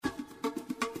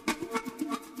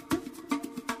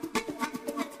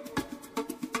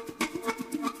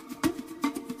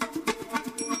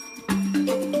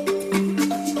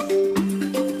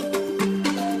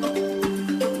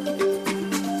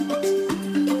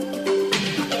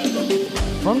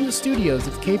From the studios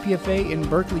of KPFA in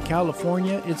Berkeley,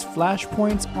 California, it's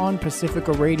Flashpoints on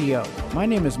Pacifica Radio. My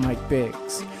name is Mike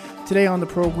Biggs. Today on the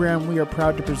program, we are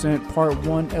proud to present part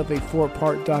one of a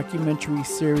 4-part documentary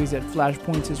series that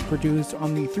Flashpoints has produced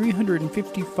on the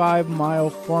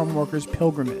 355-mile farm workers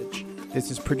pilgrimage.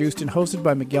 This is produced and hosted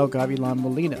by Miguel Gavilan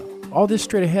Molina. All this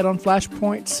straight ahead on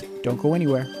Flashpoints. Don't go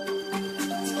anywhere.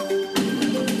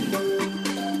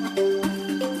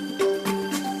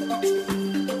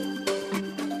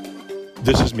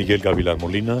 This is Miguel Gavilan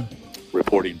Molina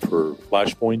reporting for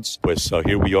Flashpoints.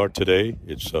 Here we are today.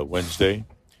 It's Wednesday,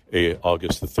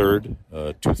 August the 3rd,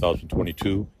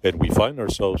 2022, and we find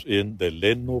ourselves in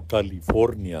Delano,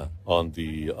 California on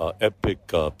the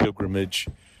epic pilgrimage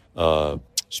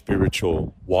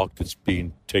spiritual walk that's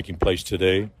taking place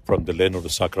today from Delano to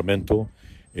Sacramento,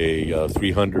 a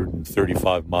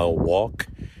 335-mile walk,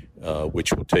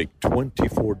 which will take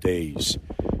 24 days.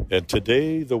 And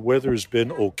today the weather's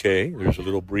been okay. There's a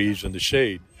little breeze in the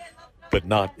shade, but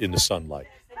not in the sunlight.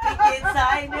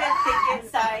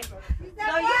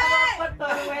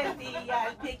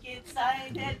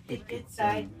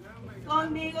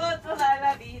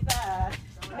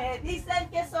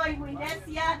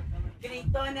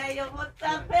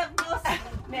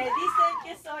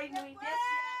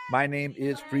 My name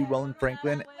is Freewellen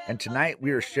Franklin, and tonight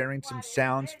we are sharing some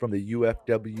sounds from the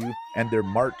UFW and their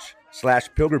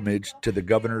march/pilgrimage to the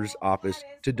governor's office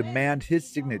to demand his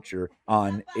signature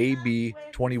on AB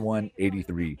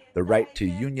 2183, the right to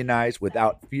unionize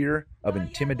without fear of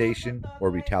intimidation or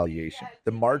retaliation.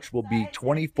 The march will be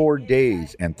 24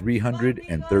 days and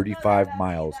 335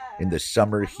 miles in the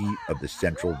summer heat of the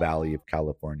Central Valley of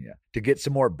California. To get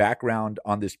some more background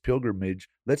on this pilgrimage,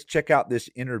 let's check out this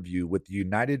interview with the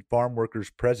United Farm Workers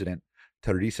President,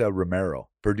 Teresa Romero,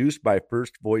 produced by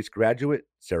First Voice graduate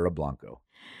Sarah Blanco.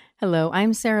 Hello,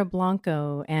 I'm Sarah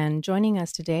Blanco, and joining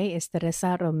us today is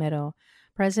Teresa Romero,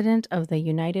 president of the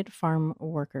United Farm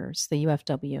Workers, the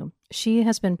UFW. She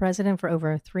has been president for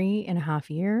over 3.5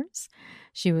 years.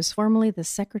 She was formerly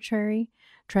the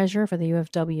treasurer for the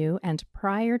UFW, and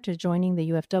prior to joining the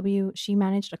UFW, she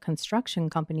managed a construction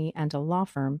company and a law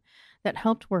firm that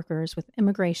helped workers with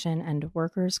immigration and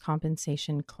workers'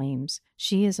 compensation claims.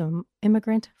 She is an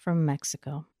immigrant from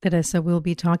Mexico. Teresa will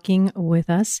be talking with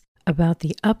us about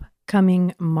the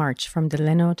upcoming march from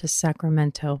Delano to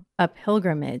Sacramento, a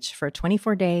pilgrimage for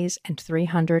 24 days and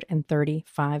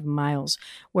 335 miles,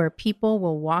 where people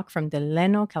will walk from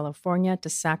Delano, California to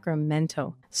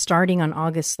Sacramento, starting on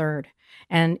August 3rd.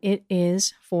 And it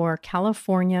is for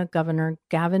California Governor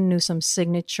Gavin Newsom's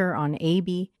signature on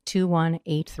AB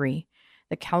 2183,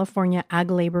 the California Ag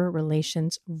Labor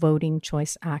Relations Voting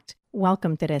Choice Act.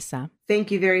 Welcome, Teresa. Thank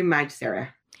you very much,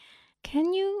 Sarah.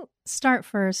 Can you start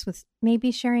first with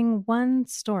maybe sharing one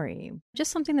story,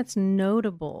 just something that's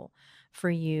notable for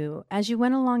you as you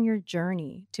went along your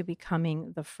journey to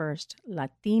becoming the first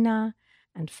Latina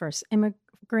and first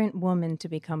immigrant woman to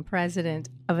become president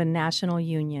of a national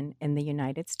union in the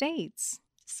United States?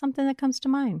 Something that comes to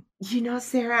mind. You know,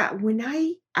 Sarah, when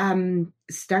I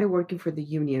started working for the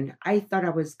union, I thought I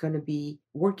was going to be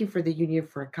working for the union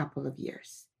for a couple of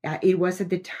years. It was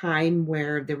at the time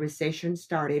where the recession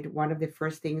started. One of the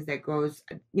first things that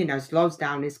slows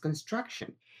down is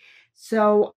construction.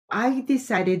 So I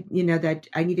decided, that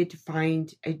I needed to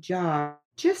find a job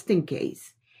just in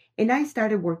case. And I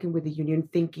started working with the union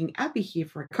thinking I'll be here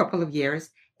for a couple of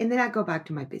years and then I'll go back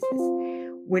to my business.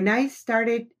 When I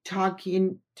started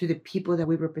talking to the people that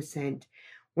we represent,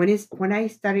 when I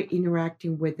started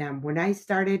interacting with them, when I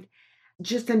started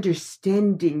just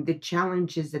understanding the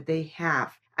challenges that they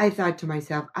have, I thought to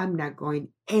myself, I'm not going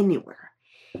anywhere.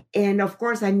 And of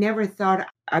course, I never thought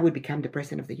I would become the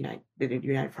president of the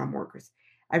United Farm Workers.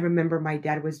 I remember my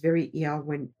dad was very ill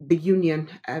when the union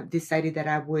decided that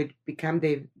I would become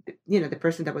the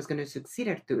person that was going to succeed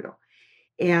Arturo.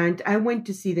 And I went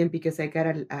to see them because I got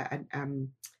a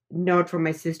note from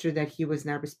my sister that he was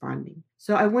not responding.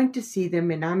 So I went to see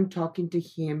them and I'm talking to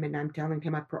him and I'm telling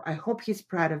him, I hope he's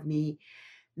proud of me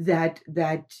that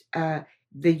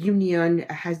the union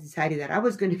has decided that I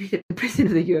was going to be the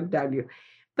president of the UFW.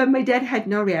 But my dad had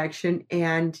no reaction.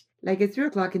 And like at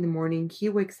 3:00 in the morning, he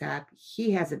wakes up.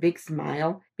 He has a big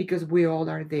smile because we all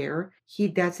are there. He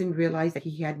doesn't realize that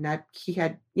he had,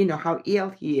 how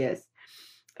ill he is.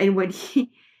 And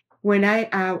when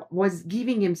I was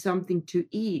giving him something to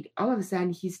eat, all of a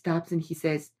sudden he stops and he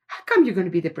says, how come you're going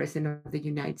to be the president of the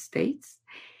United States?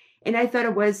 And I thought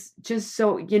it was just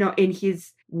so, in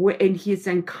his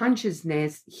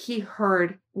unconsciousness, he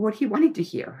heard what he wanted to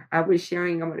hear. I was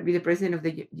sharing, I'm going to be the president of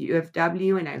the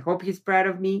UFW, and I hope he's proud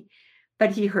of me.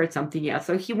 but he heard something else.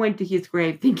 So he went to his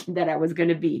grave thinking that I was going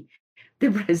to be the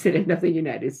president of the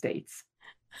United States.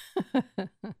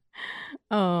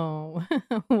 Oh,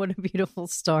 what a beautiful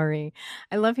story.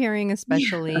 I love hearing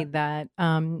especially that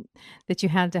that you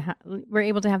had to were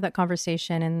able to have that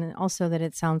conversation, and also that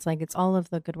it sounds like it's all of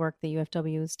the good work that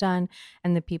UFW has done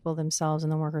and the people themselves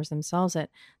and the workers themselves that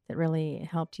really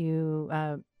helped you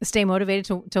stay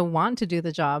motivated to want to do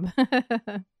the job.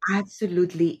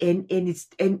 Absolutely. And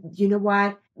you know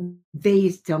what? They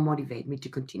still motivate me to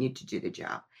continue to do the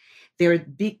job. There are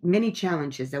many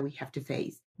challenges that we have to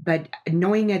face, but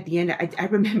knowing at the end, I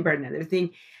remember another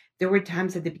thing. There were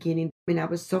times at the beginning when I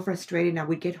was so frustrated, and I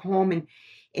would get home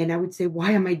and I would say,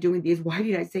 why am I doing this? Why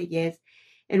did I say yes?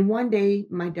 And one day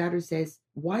my daughter says,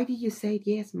 why do you say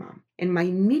yes, Mom? And my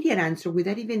immediate answer,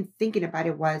 without even thinking about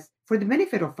it, was for the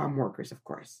benefit of farm workers, of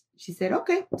course. She said,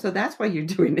 okay, so that's why you're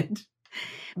doing it.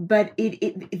 But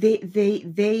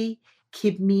they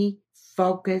keep me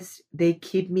focused. They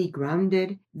keep me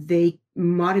grounded. They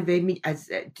motivate me as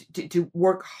to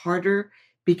work harder,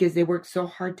 because they work so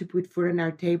hard to put food on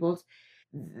our tables.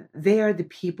 They are the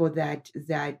people that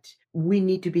we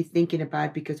need to be thinking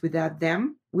about, because without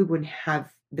them, we wouldn't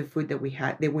have the food that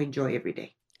we enjoy every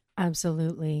day.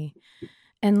 Absolutely.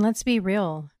 And let's be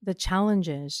real, the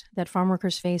challenges that farm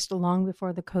workers faced long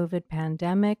before the COVID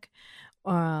pandemic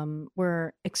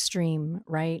were extreme,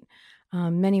 right?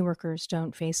 Many workers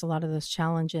don't face a lot of those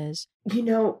challenges. You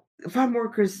know, farm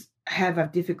workers have a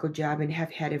difficult job and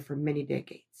have had it for many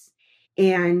decades.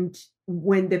 And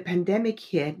when the pandemic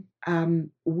hit,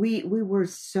 we were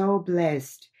so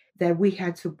blessed that we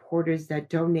had supporters that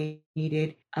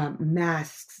donated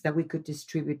masks that we could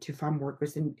distribute to farm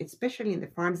workers, and especially in the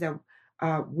farms that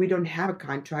we don't have a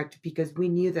contract, because we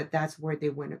knew that that's where they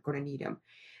were going to need them.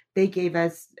 They gave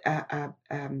us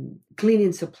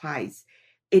cleaning supplies,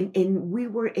 and we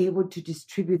were able to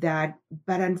distribute that.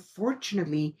 But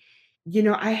unfortunately, you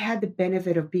know, I had the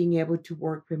benefit of being able to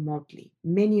work remotely.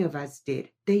 Many of us did.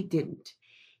 They didn't.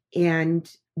 And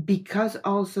because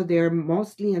also they're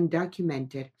mostly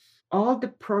undocumented, all the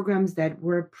programs that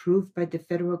were approved by the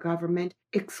federal government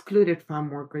excluded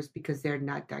farm workers because they're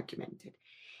not documented.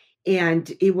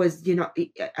 And it was, you know,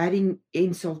 adding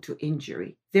insult to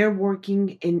injury. They're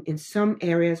working in some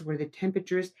areas where the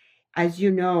temperatures, as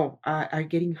you know, are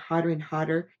getting hotter and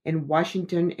hotter. In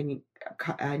Washington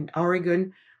and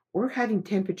Oregon, we're having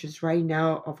temperatures right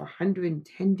now of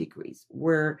 110 degrees,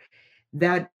 where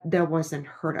that wasn't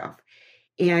heard of.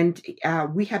 And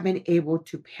we have been able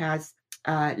to pass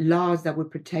laws that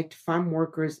would protect farm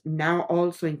workers, now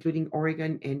also including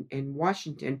Oregon and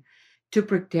Washington, to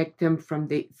protect them from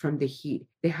the heat,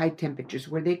 the high temperatures,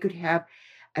 where they could have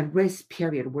a rest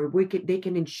period where they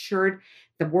can ensure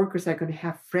the workers are going to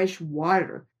have fresh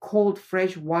water, cold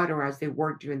fresh water as they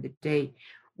work during the day,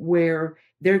 where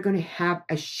they're going to have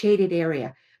a shaded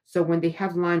area. So when they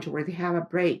have lunch or where they have a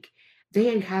break,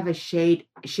 they have a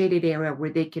shaded area where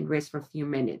they can rest for a few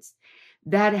minutes.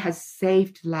 That has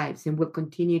saved lives and will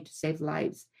continue to save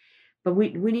lives. But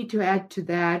we need to add to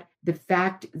that the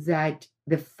fact that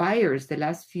the fires the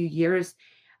last few years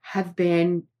have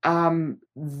been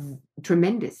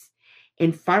tremendous,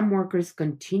 and farm workers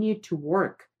continue to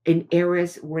work in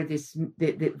areas where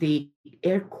the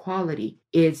air quality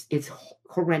is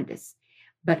horrendous.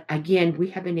 But again,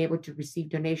 we have been able to receive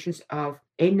donations of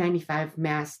N95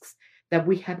 masks that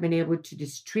we have been able to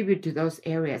distribute to those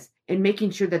areas, and making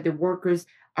sure that the workers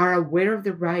are aware of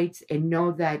the rights and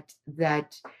know that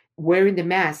wearing the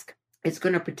mask is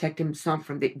going to protect them some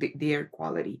from the air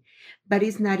quality. But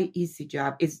it's not an easy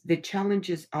job. The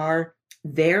challenges are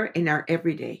there and are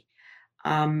every day.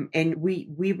 And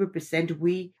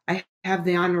I have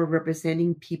the honor of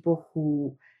representing people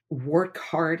who work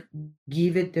hard,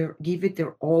 give it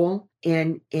their all,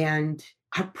 and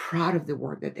are proud of the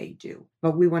work that they do.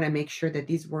 But we want to make sure that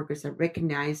these workers are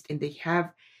recognized and they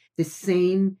have the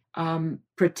same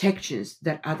protections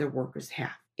that other workers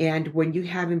have. And when you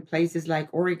have in places like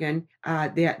Oregon,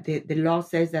 the law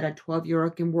says that a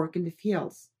 12-year-old can work in the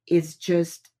fields. It's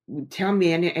just, tell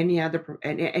me any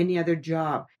other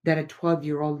job that a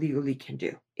 12-year-old legally can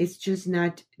do. It's just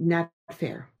not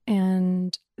fair.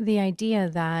 And the idea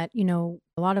that, you know,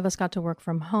 a lot of us got to work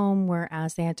from home,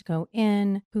 whereas they had to go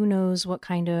in. Who knows what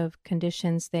kind of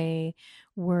conditions they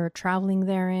were traveling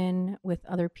there in with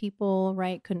other people,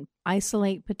 right? Couldn't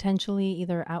isolate potentially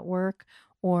either at work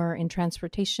or in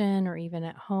transportation or even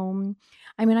at home.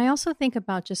 I mean, I also think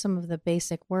about just some of the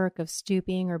basic work of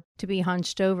stooping or to be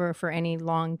hunched over for any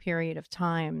long period of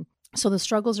time. So the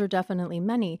struggles are definitely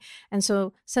many. And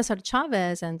so Cesar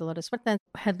Chavez and Dolores Huerta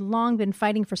had long been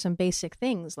fighting for some basic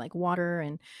things like water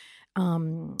and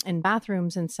in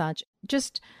bathrooms and such.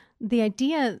 Just the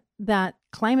idea that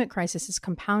climate crisis is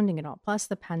compounding it all, plus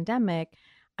the pandemic.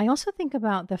 I also think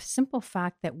about the simple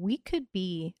fact that we could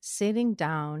be sitting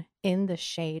down in the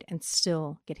shade and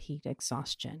still get heat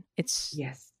exhaustion.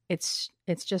 Yes.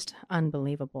 It's just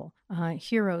unbelievable.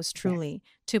 Heroes, Yes. truly,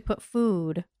 to put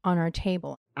food on our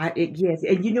table. Yes.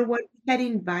 And you know what? We had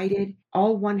invited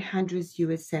all 100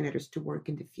 US senators to work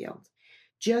in the field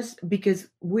just because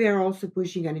we are also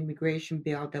pushing an immigration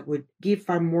bill that would give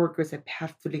farm workers a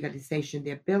path to legalization,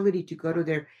 the ability to go to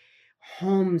their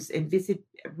homes and visit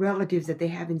relatives that they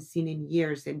haven't seen in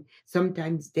years and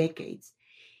sometimes decades.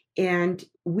 And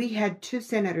we had two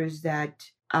senators that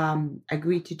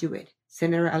agreed to do it,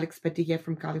 Senator Alex Padilla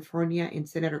from California and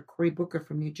Senator Cory Booker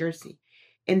from New Jersey.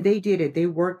 And they did it. They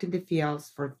worked in the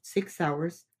fields for 6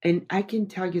 hours. And I can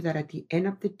tell you that at the end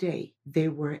of the day, they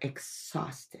were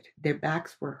exhausted. Their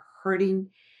backs were hurting.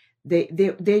 They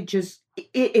just,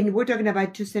 and we're talking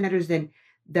about two senators then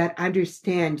that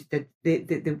understand that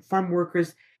the farm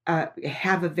workers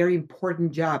have a very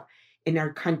important job in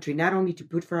our country, not only to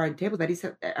put for our table, that is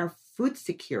our food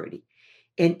security.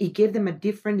 And it gave them a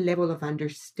different level of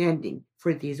understanding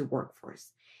for this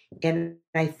workforce. And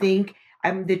I think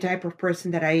I'm the type of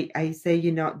person that I say,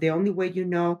 the only way you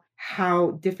know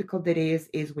how difficult it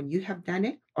is when you have done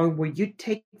it or when you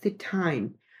take the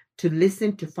time to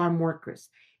listen to farm workers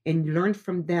and learn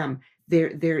from them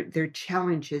their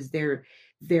challenges, their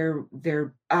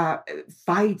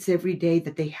fights every day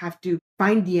that they have to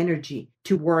find the energy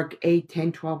to work 8,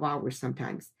 10, 12 hours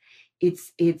sometimes.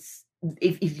 It's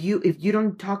if you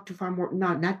don't talk to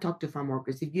not talk to farm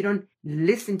workers, if you don't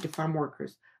listen to farm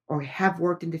workers or have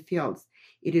worked in the fields,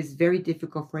 it is very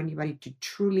difficult for anybody to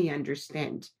truly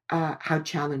understand how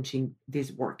challenging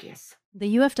this work is.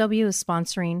 The UFW is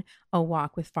sponsoring a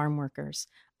walk with farm workers,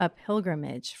 a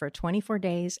pilgrimage for 24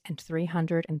 days and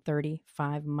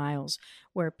 335 miles,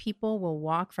 where people will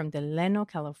walk from Delano,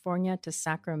 California to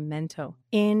Sacramento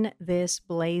in this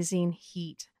blazing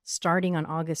heat starting on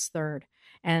August 3rd.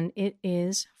 And it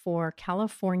is for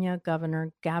California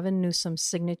Governor Gavin Newsom's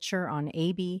signature on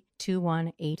AB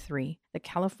 2183, the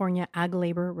California Ag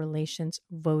Labor Relations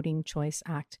Voting Choice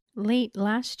Act. Late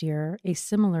last year, a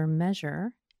similar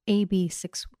measure, AB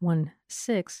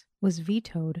 616, was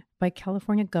vetoed by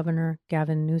California Governor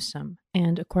Gavin Newsom.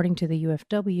 And according to the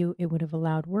UFW, it would have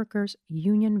allowed workers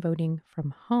union voting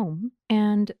from home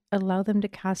and allow them to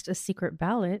cast a secret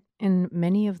ballot in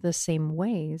many of the same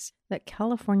ways that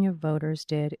California voters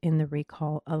did in the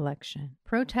recall election.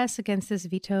 Protests against this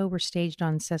veto were staged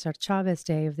on Cesar Chavez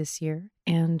Day of this year.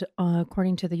 And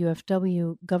according to the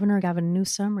UFW, Governor Gavin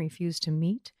Newsom refused to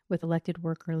meet with elected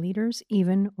worker leaders,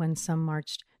 even when some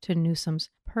marched to Newsom's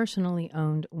personally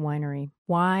owned winery.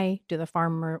 Why do the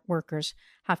farmer workers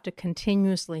have to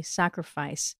continuously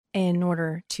sacrifice in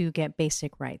order to get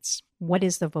basic rights? What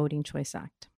is the Voting Choice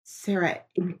Act? Sarah,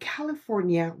 in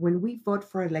California, when we vote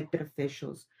for elected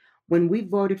officials, when we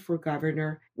voted for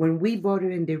governor, when we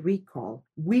voted in the recall,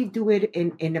 we do it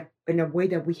in a way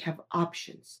that we have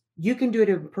options. You can do it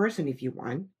in person if you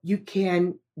want. You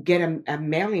can get a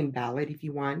mail-in ballot if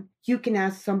you want. You can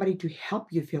ask somebody to help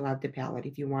you fill out the ballot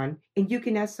if you want, and you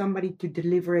can ask somebody to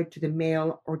deliver it to the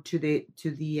mail or to the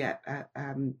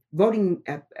voting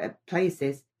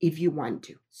places if you want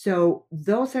to. So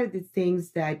those are the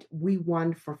things that we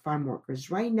want for farm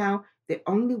workers. Right now, the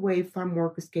only way farm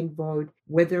workers can vote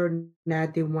whether or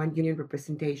not they want union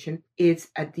representation is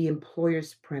at the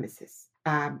employer's premises.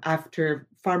 After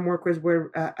farm workers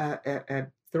were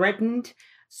threatened,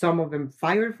 some of them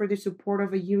fired for the support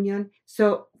of a union.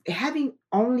 So having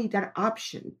only that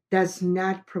option does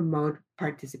not promote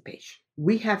participation.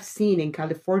 We have seen in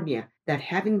California that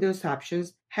having those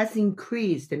options has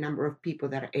increased the number of people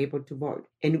that are able to vote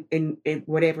in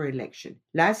whatever election.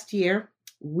 Last year,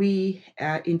 we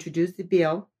introduced the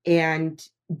bill, and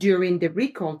during the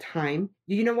recall time,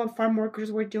 do you know what farm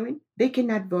workers were doing? They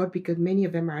cannot vote because many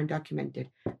of them are undocumented,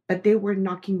 but they were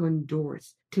knocking on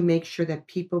doors to make sure that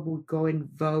people would go and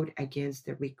vote against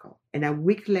the recall. And a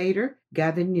week later,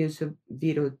 Gavin Newsom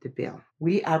vetoed the bill.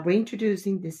 We are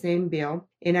reintroducing the same bill,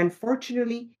 and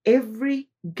unfortunately, every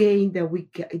gain that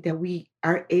we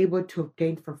are able to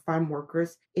obtain for farm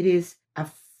workers, it is a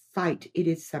fight. It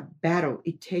is a battle.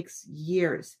 It takes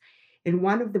years. And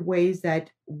one of the ways that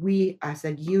we as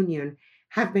a union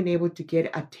have been able to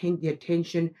get the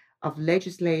attention of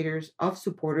legislators, of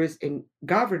supporters, and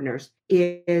governors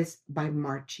is by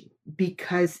marching,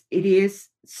 because it is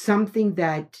something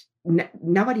that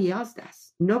nobody else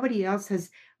does. Nobody else has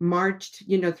marched,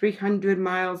 300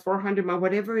 miles, 400 miles,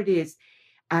 whatever it is,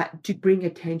 to bring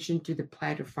attention to the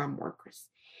plight of farm workers.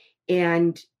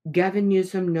 And Gavin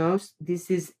Newsom knows this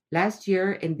is last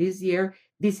year and this year,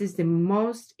 this is the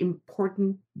most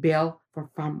important bill for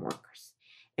farm workers.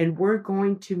 And we're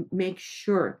going to make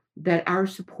sure that our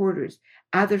supporters,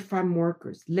 other farm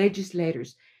workers,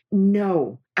 legislators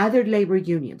know, other labor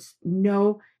unions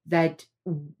know that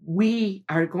we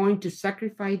are going to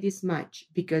sacrifice this much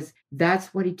because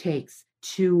that's what it takes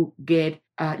to get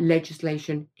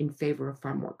legislation in favor of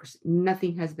farm workers.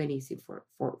 Nothing has been easy for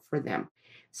them.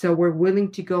 So we're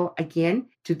willing to go again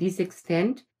to this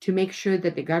extent to make sure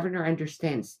that the governor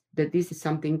understands that this is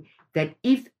something that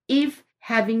if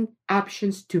having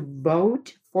options to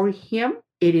vote for him,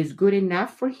 it is good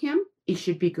enough for him, it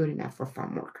should be good enough for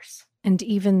farm workers. And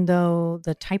even though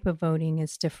the type of voting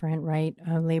is different, right?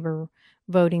 Labor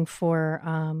voting for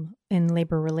in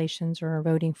labor relations or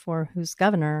voting for who's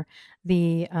governor,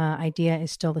 the idea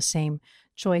is still the same: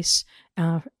 choice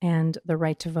and the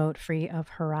right to vote free of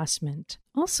harassment.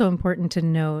 Also important to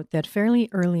note that fairly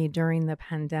early during the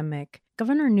pandemic,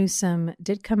 Governor Newsom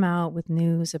did come out with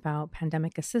news about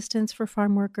pandemic assistance for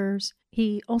farm workers.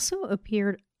 He also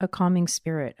appeared a calming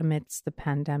spirit amidst the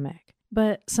pandemic.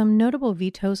 But some notable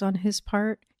vetoes on his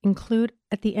part include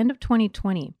at the end of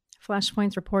 2020,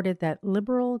 Flashpoints reported that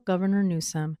Liberal Governor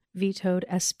Newsom vetoed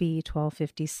SB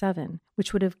 1257,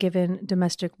 which would have given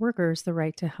domestic workers the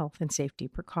right to health and safety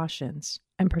precautions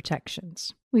and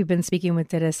protections. We've been speaking with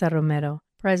Teresa Romero,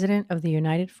 president of the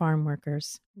United Farm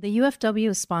Workers. The UFW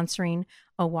is sponsoring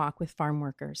a walk with farm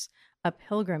workers, a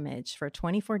pilgrimage for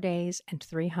 24 days and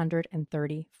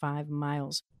 335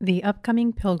 miles. The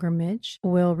upcoming pilgrimage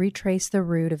will retrace the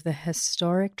route of the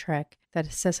historic trek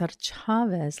that Cesar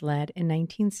Chavez led in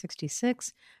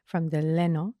 1966 from Del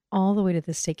Llano all the way to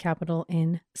the state capitol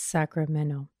in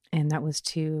Sacramento. And that was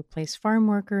to place farm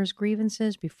workers'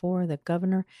 grievances before the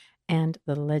governor and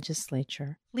the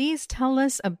legislature. Please tell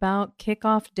us about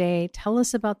Kickoff Day. Tell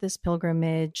us about this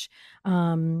pilgrimage.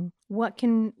 What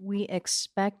can we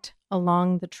expect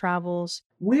along the travels?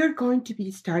 We're going to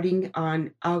be starting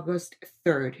on August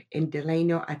 3rd in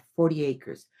Delano at 40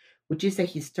 Acres, which is a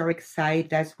historic site.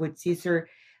 That's what Caesar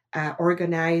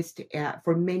organized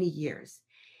for many years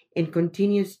and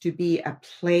continues to be a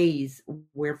place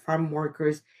where farm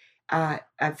workers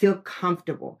feel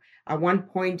comfortable. At one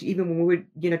point, even when we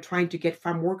were, trying to get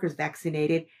farm workers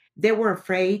vaccinated, they were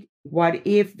afraid. What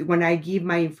if, when I give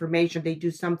my information, they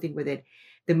do something with it?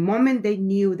 The moment they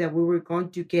knew that we were going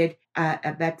to get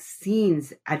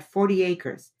vaccines at 40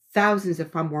 Acres, thousands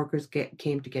of farm workers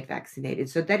came to get vaccinated.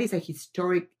 So that is a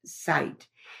historic site.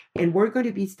 And we're going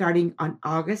to be starting on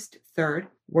August 3rd.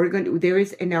 There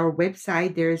is in our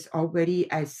website, there's already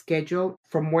a schedule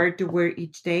from where to where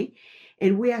each day.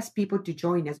 And we ask people to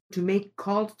join us, to make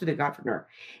calls to the governor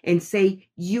and say,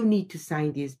 you need to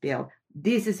sign this bill.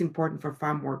 This is important for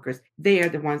farm workers. They are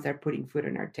the ones that are putting food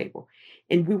on our table.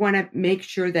 And we want to make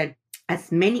sure that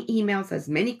as many emails, as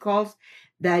many calls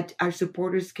that our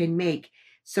supporters can make,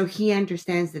 so he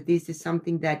understands that this is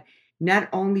something that not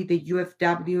only the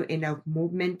UFW and our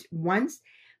movement wants,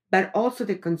 but also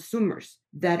the consumers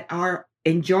that are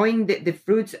enjoying the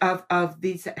fruits of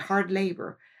this hard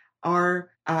labor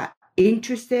are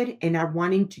interested and are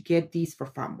wanting to get these for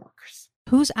farm workers.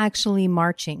 Who's actually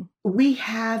marching? We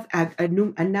have a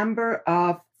number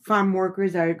of farm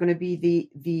workers that are going to be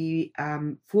the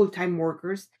full-time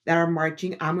workers that are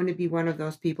marching. I'm going to be one of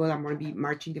those people. I'm going to be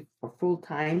marching for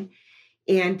full-time.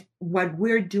 And what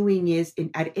we're doing is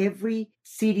at every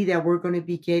city that we're going to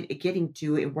be getting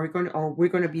to, and we're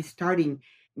going to be starting,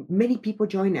 many people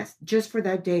join us just for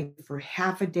that day, for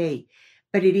half a day.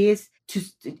 But it is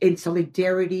in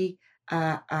solidarity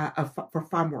for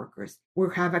farm workers. We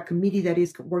have a committee that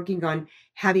is working on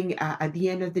having at the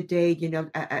end of the day,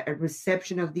 a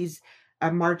reception of these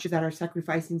marches that are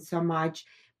sacrificing so much.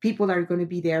 People are going to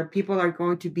be there. People are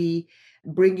going to be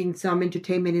bringing some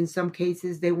entertainment. In some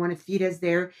cases, they want to feed us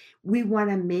there. We want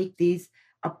to make these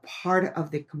a part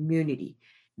of the community.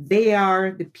 They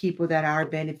are the people that are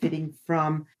benefiting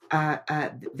from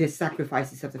the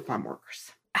sacrifices of the farm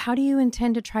workers. How do you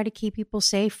intend to try to keep people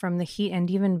safe from the heat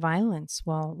and even violence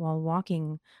while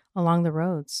walking along the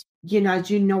roads?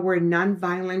 As you know, we're a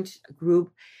nonviolent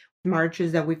group.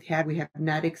 Marches that we have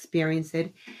not experienced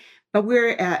it. But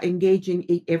we're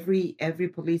engaging every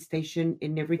police station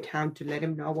in every town to let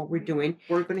them know what we're doing.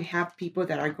 We're going to have people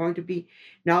that are going to be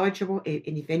knowledgeable. And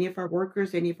if any of our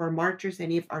workers, any of our marchers,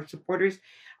 any of our supporters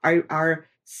are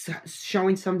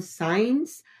showing some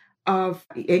signs of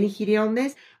any heat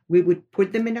illness, we would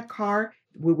put them in a car.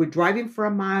 We would drive them for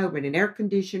a mile in an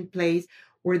air-conditioned place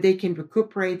where they can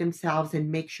recuperate themselves and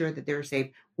make sure that they're safe.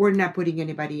 We're not putting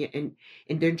anybody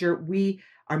in danger. We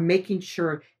are making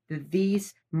sure that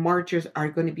these marchers are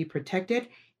going to be protected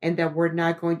and that we're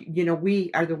not going to, we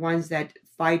are the ones that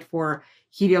fight for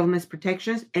heat illness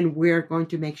protections, and we're going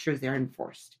to make sure they're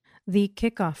enforced. The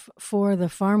kickoff for the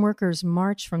Farm Workers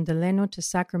March from Delano to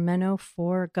Sacramento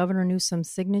for Governor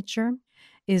Newsom's signature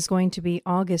is going to be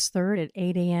August 3rd at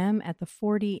 8 a.m. at the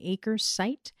 40-acre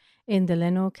site in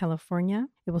Delano, California.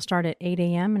 It will start at 8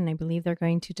 a.m., and I believe they're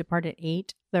going to depart at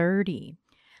 8:30.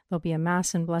 There'll be a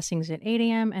mass and blessings at 8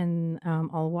 a.m., and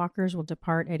all walkers will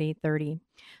depart at 8:30.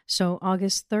 So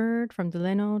August 3rd from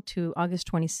Delano to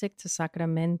August 26th to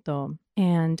Sacramento.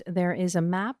 And there is a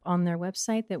map on their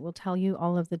website that will tell you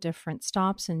all of the different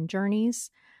stops and journeys.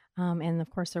 And of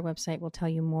course, their website will tell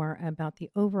you more about the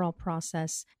overall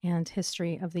process and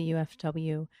history of the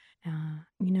UFW.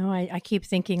 I keep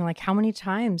thinking, like, how many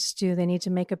times do they need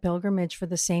to make a pilgrimage for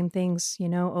the same things,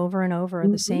 over and over,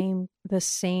 Mm-hmm. the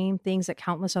same things that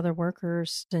countless other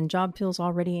workers and job fields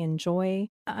already enjoy?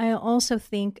 I also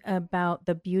think about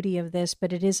the beauty of this,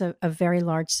 but it is a very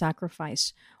large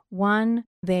sacrifice. One,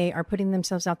 they are putting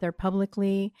themselves out there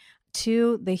publicly.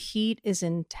 Two, the heat is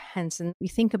intense. And we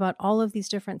think about all of these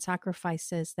different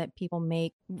sacrifices that people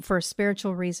make for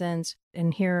spiritual reasons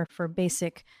and here for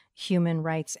basic human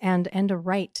rights and a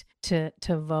right to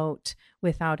vote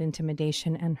without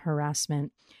intimidation and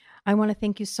harassment. I want to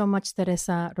thank you so much,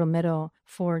 Teresa Romero,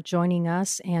 for joining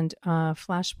us, and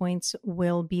Flashpoints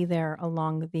will be there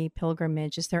along the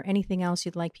pilgrimage. Is there anything else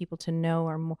you'd like people to know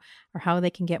or how they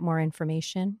can get more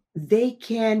information? They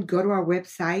can go to our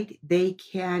website. They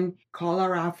can call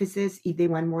our offices if they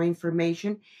want more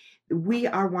information. We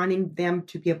are wanting them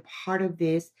to be a part of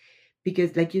this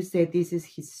because, like you said, this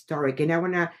is historic. And I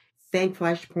want to thank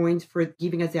Flashpoints for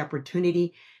giving us the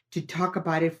opportunity to talk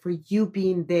about it, for you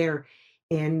being there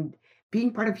and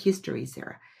being part of history,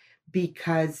 Sarah,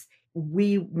 because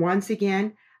we, once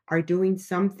again, are doing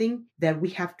something that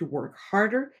we have to work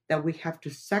harder, that we have to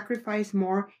sacrifice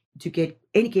more to get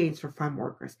any gains for farm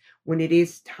workers when it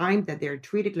is time that they're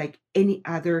treated like any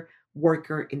other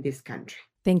worker in this country.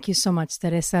 Thank you so much,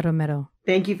 Teresa Romero.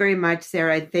 Thank you very much,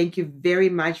 Sarah. Thank you very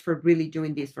much for really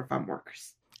doing this for farm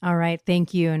workers. All right.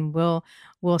 Thank you. And we'll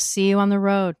see you on the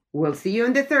road. We'll see you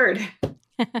on the 3rd.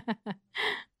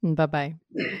 Bye-bye.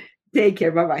 Take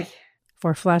care. Bye-bye.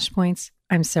 For Flashpoints,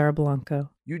 I'm Sarah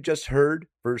Blanco. You just heard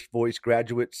First Voice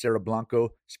graduate Sarah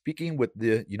Blanco speaking with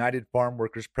the United Farm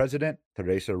Workers President,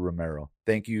 Teresa Romero.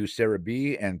 Thank you, Sarah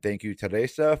B., and thank you,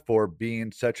 Teresa, for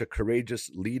being such a courageous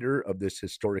leader of this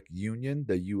historic union,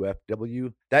 the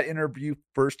UFW. That interview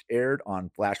first aired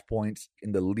on Flashpoints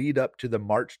in the lead up to the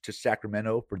march to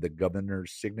Sacramento for the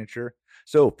governor's signature.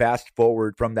 So fast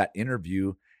forward from that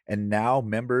interview, and now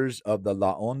members of the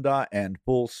La Onda and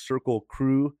Full Circle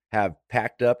crew have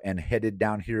packed up and headed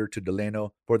down here to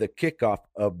Delano for the kickoff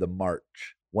of the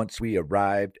march. Once we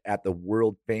arrived at the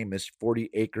world-famous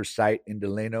 40-acre site in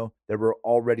Delano, there were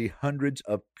already hundreds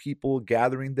of people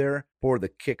gathering there for the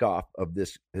kickoff of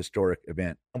this historic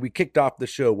event. And we kicked off the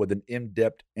show with an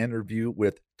in-depth interview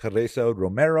with Teresa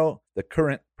Romero, the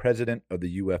current president of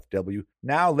the UFW.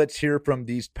 Now let's hear from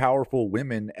these powerful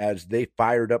women as they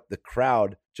fired up the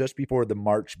crowd just before the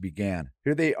march began.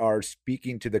 Here they are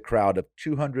speaking to the crowd of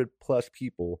 200 plus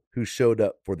people who showed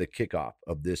up for the kickoff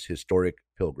of this historic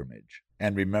pilgrimage.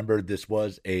 And remember, this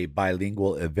was a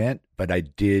bilingual event, but I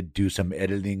did do some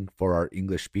editing for our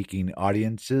English-speaking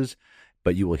audiences,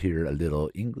 but you will hear a little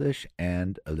English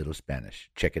and a little Spanish.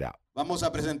 Check it out. Vamos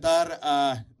a presentar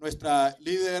a nuestra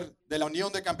líder de la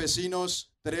Unión de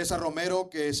Campesinos, Teresa Romero,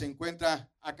 que se encuentra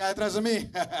acá detrás de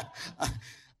mí.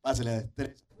 Pásale,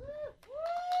 Teresa.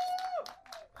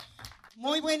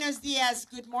 Muy buenos días.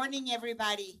 Good morning,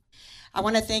 everybody. I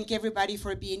want to thank everybody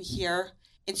for being here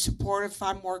in support of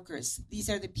farm workers. These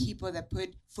are the people that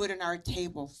put food on our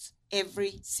tables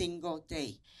every single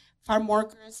day. Farm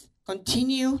workers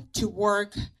continue to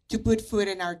work to put food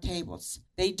on our tables.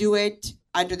 They do it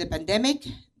under the pandemic.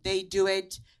 They do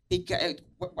it because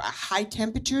high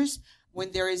temperatures,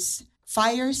 when there is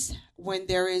fires, when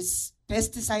there is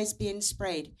pesticides being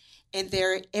sprayed, and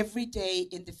they're every day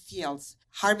in the fields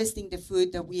harvesting the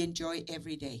food that we enjoy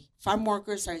every day. Farm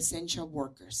workers are essential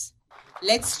workers.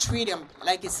 Let's treat them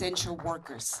like essential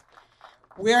workers.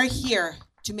 We are here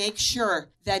to make sure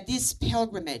that this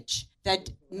pilgrimage that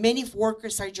many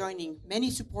workers are joining,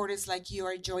 many supporters like you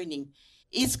are joining,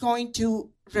 is going to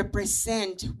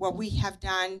represent what we have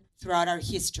done throughout our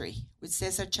history with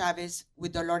Cesar Chavez,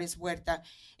 with Dolores Huerta,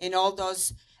 and all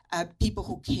those people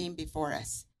who came before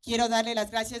us. Quiero darle las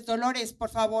gracias, Dolores, por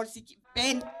favor, si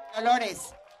ven,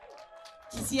 Dolores.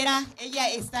 Ella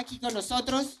está aquí con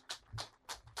nosotros.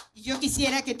 Y yo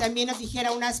quisiera que también nos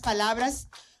dijera unas palabras,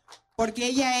 porque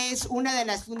ella es una de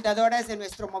las fundadoras de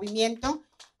nuestro movimiento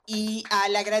y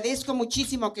le agradezco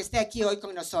muchísimo que esté aquí hoy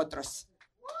con nosotros.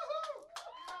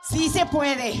 Sí se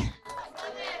puede.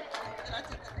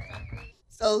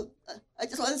 So I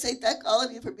just want to say thank all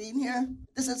of you for being here.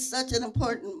 This is such an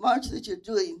important march that you're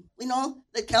doing. We know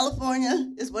that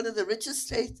California is one of the richest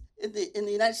states in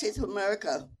the United States of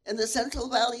America, and the Central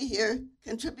Valley here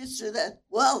contributes to that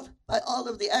wealth by all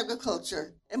of the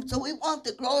agriculture. And so we want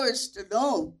the growers to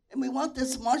know, and we want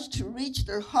this march to reach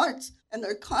their hearts and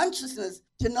their consciousness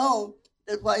to know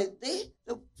that while the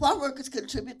farm workers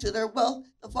contribute to their wealth,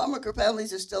 the farm worker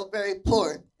families are still very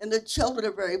poor, and their children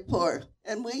are very poor.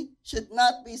 And we should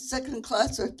not be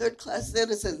second-class or third-class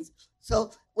citizens.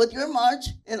 So with your march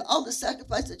and all the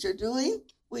sacrifice that you're doing,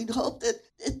 we hope that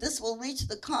this will reach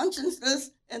the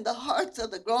consciousness and the hearts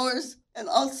of the growers and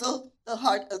also the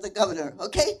heart of the governor,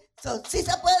 okay? So, si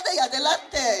se puede,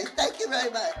 adelante. Thank you very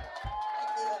much.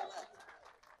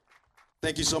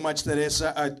 Thank you so much,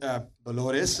 Teresa,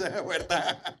 Dolores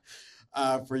Huerta,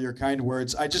 for your kind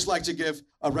words. I'd just like to give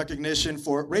a recognition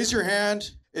for, raise your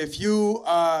hand if you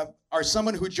are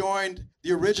someone who joined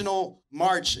the original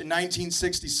march in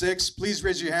 1966. Please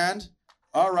raise your hand.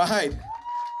 All right.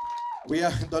 We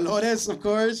have Dolores, of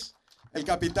course, El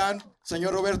Capitan,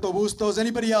 Señor Roberto Bustos.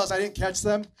 Anybody else? I didn't catch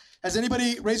them. Has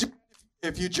anybody raised your hand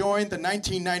if you joined the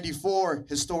 1994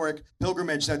 historic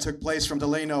pilgrimage that took place from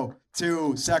Delano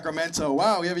to Sacramento?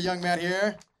 Wow, we have a young man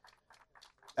here.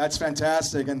 That's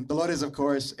fantastic. And Dolores, of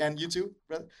course. And you too,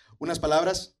 brother? Unas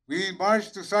palabras? We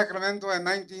marched to Sacramento in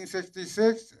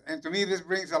 1966, and to me this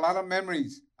brings a lot of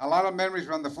memories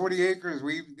from the 40 acres.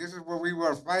 This is where we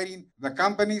were fighting the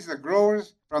companies, the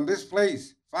growers from this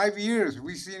place. 5 years,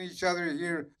 we've seen each other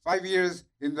here, 5 years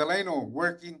in Delano,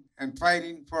 working and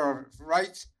fighting for our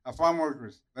rights of farm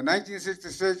workers. In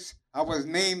 1966, I was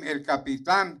named El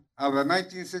Capitan of the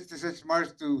 1966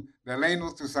 march to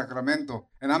Delano to Sacramento,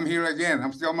 and I'm here again.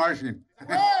 I'm still marching.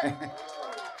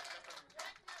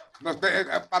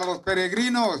 Para los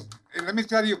peregrinos, let me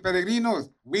tell you,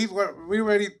 peregrinos, we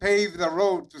already paved the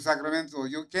road to Sacramento.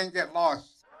 You can't get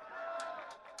lost.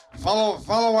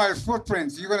 Follow our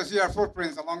footprints. You're going to see our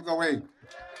footprints along the way.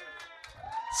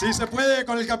 Sí se puede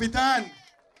con el capitán.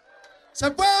 ¿Se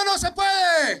puede o no se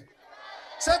puede?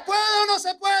 ¿Se puede o no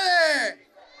se puede?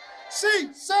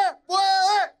 Sí se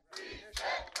puede.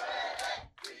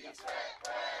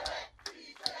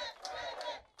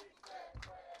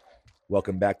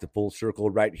 Welcome back to Full Circle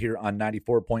right here on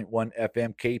 94.1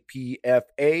 FM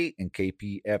KPFA and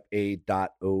kpfa.org,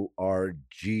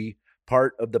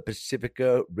 part of the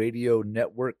Pacifica Radio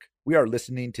Network. We are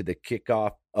listening to the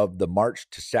kickoff of the March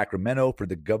to Sacramento for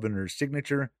the governor's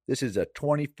signature. This is a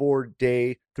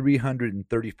 24-day,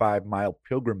 335-mile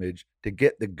pilgrimage to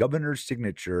get the governor's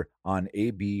signature on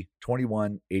AB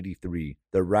 2183,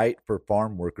 the right for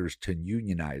farm workers to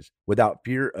unionize without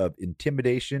fear of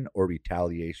intimidation or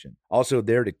retaliation. Also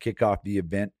there to kick off the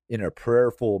event in a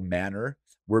prayerful manner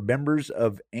were members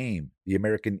of AIM, the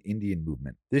American Indian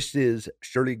Movement. This is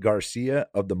Shirley Garcia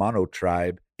of the Mono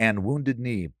Tribe and Wounded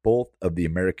Knee, both of the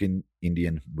American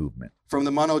Indian Movement. From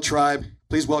the Mono Tribe,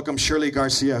 please welcome Shirley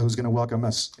Garcia, who's going to welcome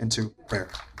us into prayer.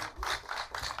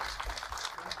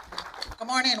 Good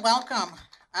morning, welcome.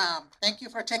 Thank you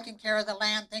for taking care of the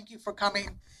land. Thank you for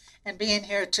coming and being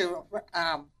here to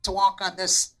walk on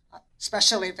this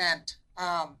special event.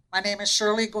 My name is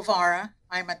Shirley Guevara.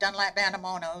 I'm a Dunlap Band of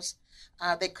Monos.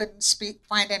 They couldn't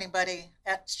find anybody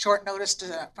at short notice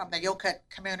from the Yokut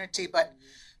community, but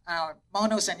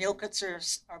Monos and Yokuts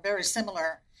are very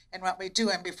similar in what we do.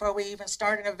 And before we even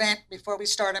start an event, before we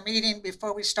start a meeting,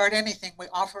 before we start anything, we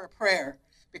offer a prayer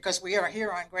because we are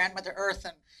here on Grandmother Earth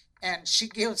and she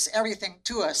gives everything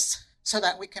to us so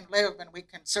that we can live and we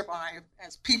can survive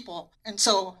as people. And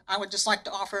so I would just like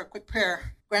to offer a quick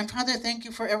prayer. Grandfather, thank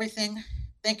you for everything.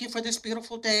 Thank you for this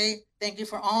beautiful day. Thank you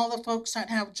for all the folks that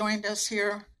have joined us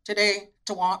here today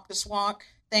to walk this walk.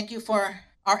 Thank you for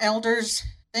our elders.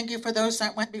 Thank you for those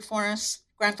that went before us.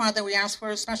 Grandfather, we ask for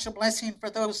a special blessing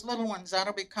for those little ones that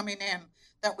will be coming in,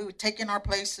 that we would take in our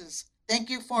places.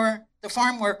 Thank you for the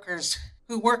farm workers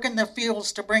who work in the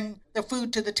fields to bring the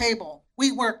food to the table.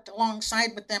 We worked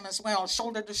alongside with them as well,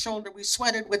 shoulder to shoulder. We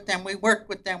sweated with them. We worked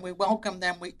with them. We welcomed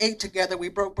them. We ate together. We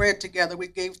broke bread together. We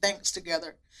gave thanks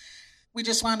together. We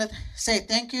just want to say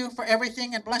thank you for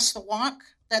everything and bless the walk,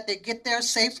 that they get there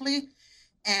safely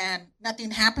and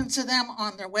nothing happens to them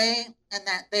on their way, and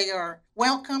that they are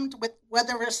welcomed with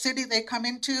whatever city they come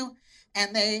into,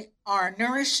 and they are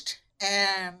nourished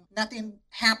and nothing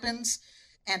happens.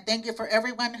 And thank you for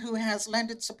everyone who has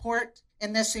lended support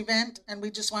in this event. And we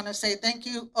just want to say thank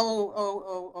you.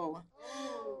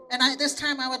 And this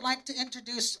time I would like to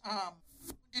introduce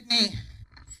Sydney.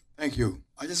 Thank you.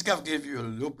 I just got to give you a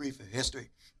little brief history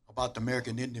about the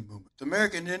American Indian Movement. The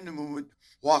American Indian Movement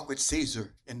walked with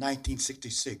Caesar in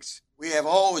 1966. We have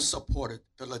always supported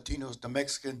the Latinos, the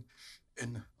Mexican,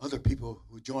 and other people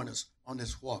who join us on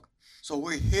this walk. So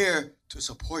we're here to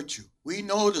support you. We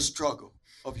know the struggle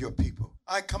of your people.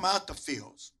 I come out the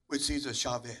fields with Cesar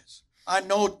Chavez. I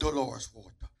know Dolores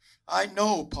Huerta. I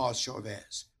know Paul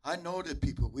Chavez. I know the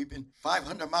people. We've been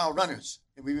 500-mile runners,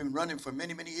 and we've been running for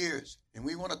many, many years. And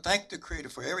we want to thank the Creator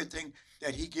for everything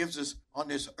that He gives us on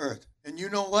this earth. And you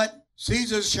know what?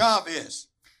 Cesar Chavez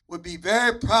would be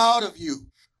very proud of you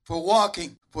for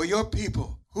walking for your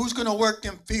people. Who's going to work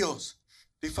them fields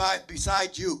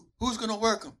beside you? Who's going to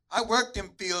work them? I work them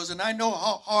fields, and I know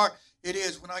how hard it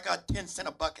is when I got 10 cents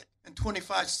a bucket and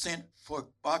 25 cents for a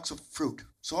box of fruit.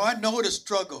 So I know the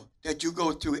struggle that you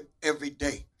go through every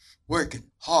day. Working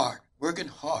hard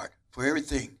for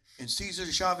everything. And Cesar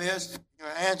Chavez, your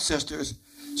ancestors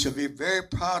should be very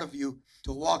proud of you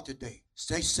to walk today.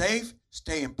 Stay safe,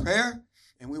 stay in prayer,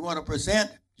 and we want to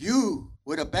present you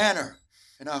with a banner.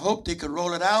 And I hope they can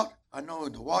roll it out. I know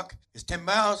the walk is 10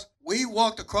 miles. We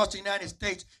walked across the United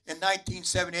States in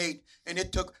 1978, and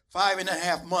it took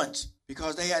 5.5 months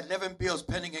because they had 11 bills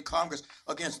pending in Congress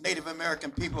against Native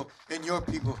American people and your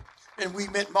people. And we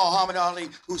met Muhammad Ali,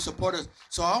 who supported us.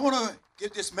 So I want to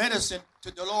give this medicine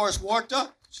to Dolores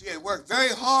Huerta. She had worked very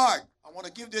hard. I want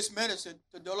to give this medicine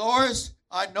to Dolores.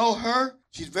 I know her.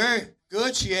 She's very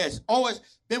good. She has always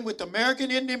been with the American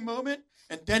Indian Movement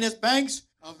and Dennis Banks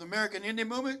of the American Indian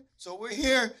Movement. So we're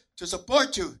here to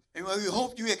support you. And we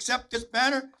hope you accept this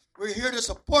banner. We're here to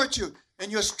support you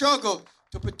in your struggle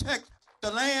to protect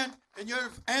the land and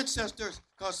your ancestors,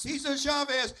 because Cesar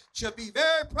Chavez should be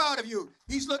very proud of you.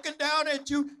 He's looking down at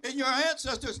you, and your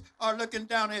ancestors are looking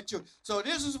down at you. So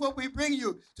this is what we bring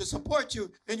you to support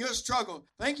you in your struggle.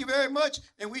 Thank you very much,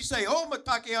 and we say, ho,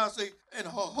 Matakeasi, and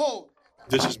ho.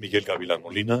 This is Miguel Gavilan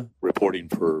Molina reporting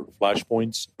for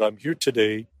Flashpoints. I'm here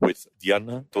today with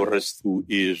Diana Torres, who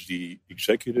is the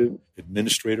Executive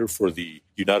Administrator for the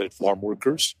United Farm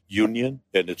Workers Union,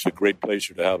 and it's a great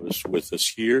pleasure to have us with us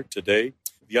here today.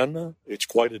 Diana, it's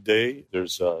quite a day.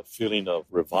 There's a feeling of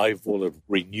revival, of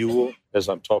renewal. As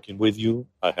I'm talking with you,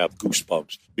 I have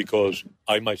goosebumps because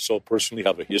I myself personally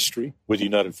have a history with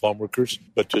United Farm Workers.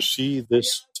 But to see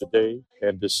this today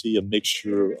and to see a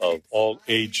mixture of all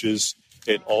ages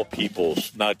and all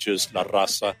peoples, not just La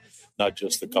Raza, not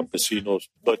just the campesinos,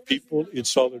 but people in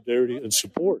solidarity and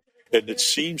support. And it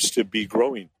seems to be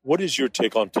growing. What is your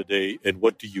take on today, and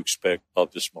what do you expect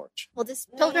of this march? Well, this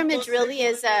pilgrimage really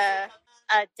is a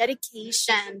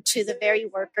dedication to the very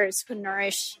workers who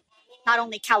nourish not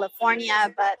only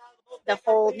California, but the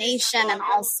whole nation and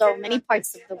also many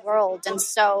parts of the world. And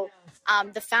so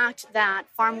the fact that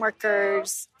farm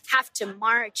workers have to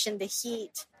march in the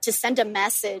heat to send a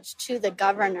message to the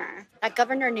governor, that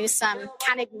Governor Newsom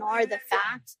can't ignore the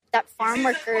fact that farm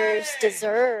workers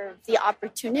deserve the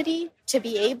opportunity to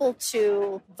be able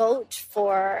to vote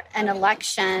for an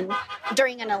election,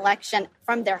 during an election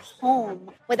from their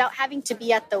home without having to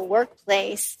be at the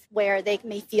workplace where they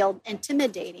may feel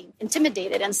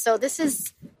intimidated. And so this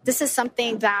is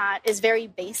something that is very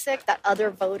basic that other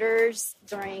voters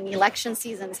during election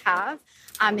seasons have.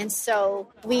 And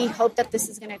so we hope that this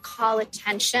is going to call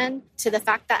attention to the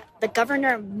fact that the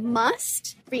governor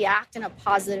must react in a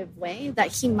positive way,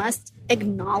 that he must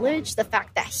acknowledge the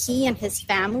fact that he and his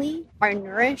family are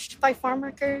nourished by farm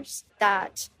workers,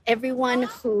 that everyone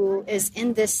who is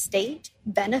in this state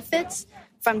benefits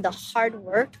from the hard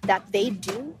work that they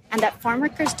do, and that farm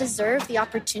workers deserve the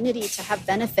opportunity to have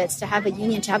benefits, to have a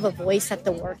union, to have a voice at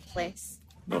the workplace.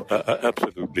 No,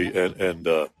 absolutely. And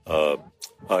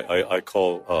I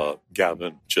call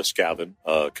Gavin just Gavin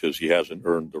because he hasn't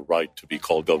earned the right to be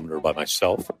called governor by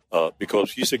myself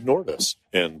because he's ignored us.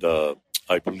 And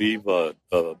I believe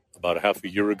about a half a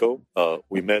year ago,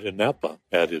 we met in Napa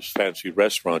at his fancy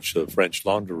restaurant, the French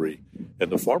Laundry,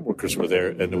 and the farm workers were there,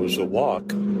 and there was a walk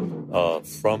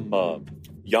from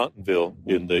Yountville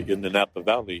in the Napa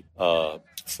Valley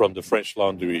from the French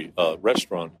Laundry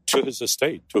restaurant to his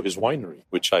estate, to his winery,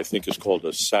 which I think is called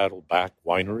a Saddleback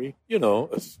Winery. You know,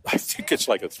 I think it's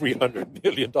like a $300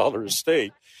 million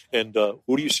estate. And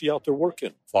who do you see out there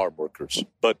working? Farm workers.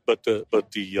 But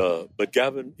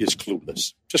Gavin is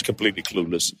clueless, just completely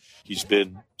clueless. He's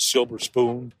been silver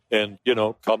spooned and,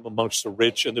 come amongst the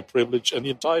rich and the privileged and the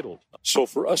entitled. So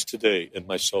for us today, and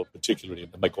myself particularly,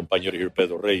 and my compañero here,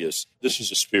 Pedro Reyes, this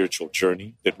is a spiritual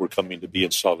journey that we're coming to be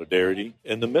in solidarity.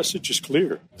 And the message is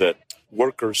clear that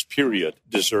workers, period,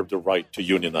 deserve the right to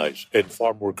unionize, and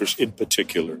farm workers in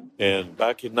particular. And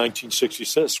back in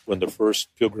 1966, when the first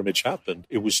pilgrimage happened,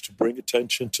 it was to bring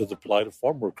attention to the plight of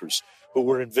farm workers who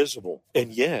were invisible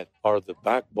and yet are the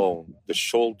backbone, the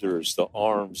shoulders, the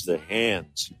arms, the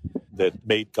hands that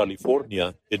made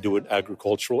California into an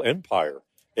agricultural empire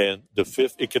and the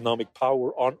fifth economic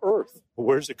power on earth.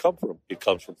 Where does it come from? It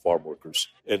comes from farm workers.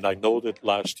 And I know that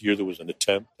last year there was an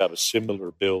attempt to have a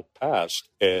similar bill passed,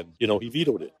 and, he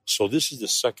vetoed it. So this is the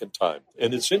second time.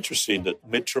 And it's interesting that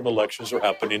midterm elections are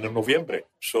happening in November.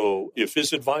 So if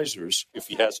his advisors, if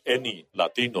he has any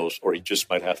Latinos, or he just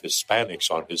might have Hispanics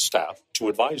on his staff to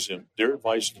advise him, they're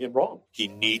advising him wrong. He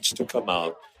needs to come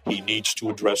out. He needs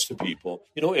to address the people.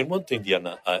 And one thing,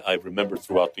 Diana, I remember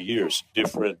throughout the years,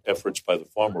 different efforts by the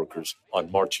farm workers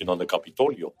on marching on the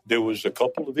Capitolio. There was a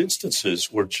couple of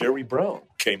instances where Jerry Brown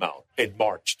came out and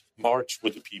marched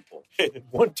with the people. And at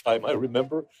one time, I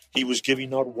remember he was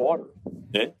giving out water.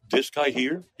 And this guy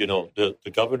here, the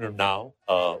governor now,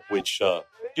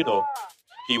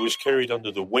 he was carried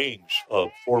under the wings of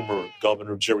former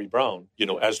Governor Jerry Brown,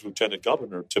 as lieutenant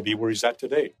governor to be where he's at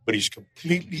today. But he's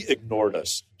completely ignored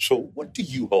us. So what do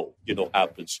you hope,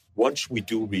 happens once we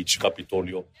do reach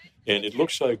Capitolio? And it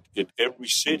looks like in every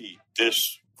city,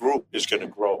 this group is going to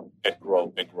grow and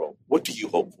grow and grow. What do you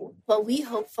hope for? What we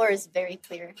hope for is very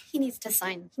clear. He needs to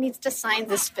sign. He needs to sign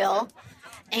this bill,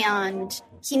 and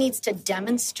he needs to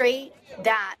demonstrate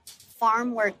that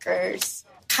farm workers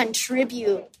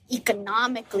contribute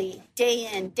economically day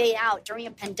in, day out during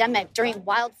a pandemic, during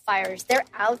wildfires. They're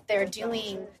out there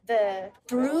doing the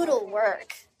brutal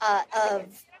work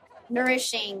of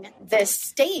nourishing this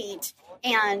state,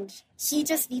 and he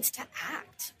just needs to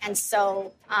act. And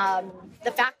so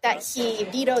the fact that he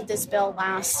vetoed this bill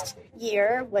last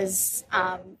year was,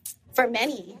 for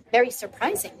many, very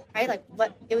surprising, right?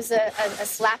 It was a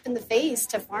slap in the face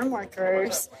to farm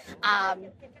workers.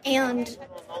 And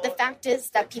the fact is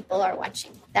that people are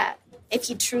watching, that if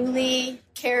he truly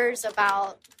cares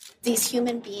about these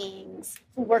human beings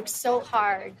who work so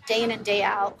hard day in and day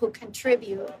out, who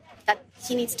contribute, that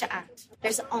he needs to act.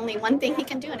 There's only one thing he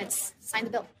can do, and it's sign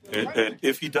the bill. And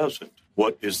if he doesn't,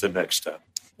 what is the next step?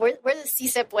 We're the Si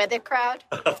Se Puede crowd.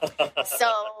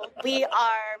 So we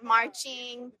are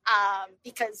marching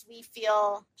because we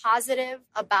feel positive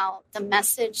about the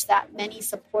message that many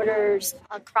supporters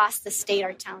across the state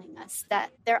are telling us,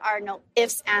 that there are no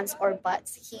ifs, ands, or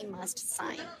buts. He must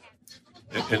sign.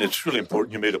 And it's really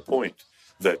important. You made a point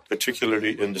that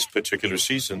particularly in this particular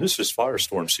season, this is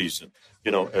firestorm season.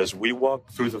 As we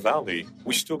walk through the valley,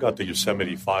 we still got the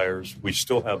Yosemite fires. We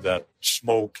still have that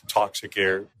smoke, toxic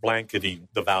air blanketing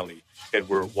the valley, and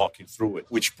we're walking through it.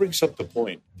 Which brings up the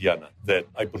point, Diana, that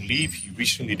I believe he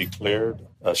recently declared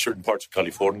certain parts of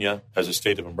California as a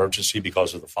state of emergency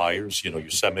because of the fires,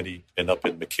 Yosemite and up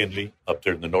in McKinley, up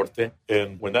there in the norte.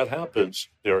 And when that happens,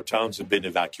 there are towns that have been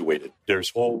evacuated.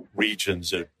 There's whole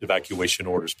regions of evacuation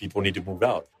orders. People need to move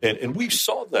out. And we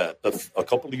saw that a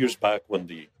couple of years back when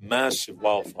the massive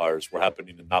wildfires were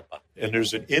happening in Napa. And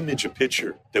there's an image, a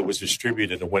picture that was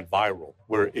distributed and went viral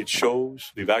where it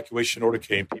shows the evacuation order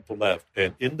came, people left.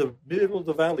 And in the middle of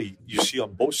the valley, you see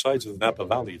on both sides of the Napa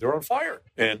Valley, they're on fire.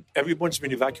 And everyone's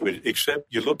been evacuated, except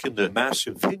you look in the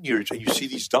massive vineyards and you see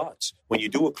these dots. When you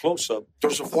do a close-up,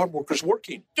 there's a farm workers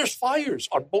working. There's fires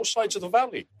on both sides of the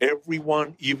valley.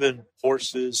 Everyone, even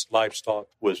horses, livestock,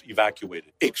 was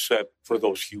evacuated, except for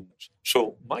those humans.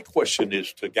 So my question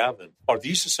is to Gavin, are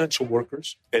these essential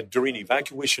workers? And during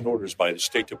evacuation orders by the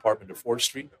State Department of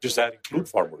Forestry, does that include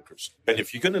farm workers? And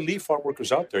if you're going to leave farm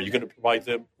workers out there, you're going to provide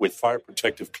them with fire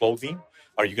protective clothing?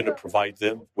 Are you going to provide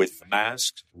them with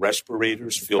masks,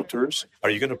 respirators, filters? Are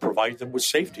you going to provide them with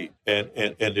safety? And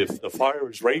if the fire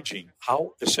is raging,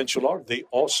 how essential are they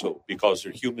also, because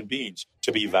they're human beings,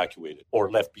 to be evacuated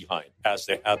or left behind, as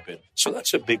they have been? So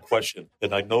that's a big question.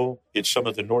 And I know in some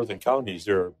of the northern counties,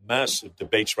 there are massive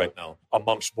debates right now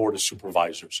amongst board of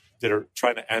supervisors that are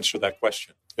trying to answer that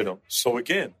question. So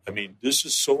again, this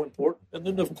is so important. And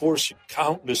then, of course,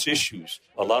 countless issues.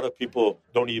 A lot of people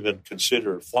don't even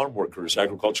consider farm workers,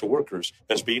 agricultural workers,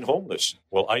 as being homeless.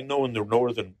 Well, I know in the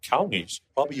northern counties,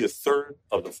 probably a third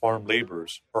of the farm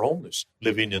laborers are homeless,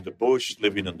 living in the bush,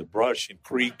 living in the brush, in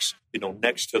creeks,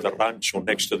 next to the rancho,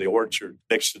 next to the orchard,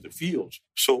 next to the fields.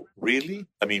 So really,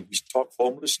 we talk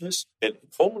homelessness, and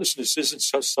homelessness isn't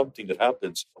just something that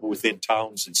happens within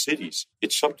towns and cities.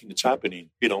 It's something that's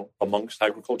happening, amongst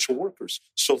agricultural workers.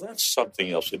 So that's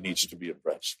something else that needs to be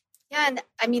addressed. Yeah, and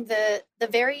I mean the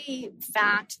very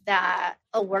fact that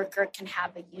a worker can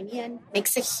have a union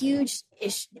makes a huge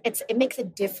issue. It makes a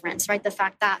difference, right? The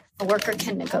fact that a worker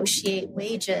can negotiate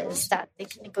wages, that they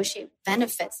can negotiate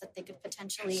benefits, that they could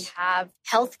potentially have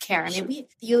health care. I mean,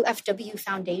 the UFW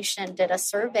Foundation did a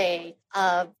survey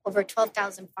of over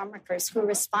 12,000 farm workers who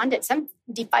responded.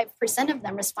 75% of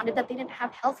them responded that they didn't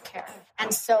have health care.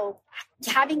 And so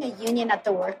having a union at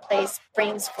the workplace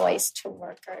brings voice to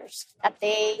workers, that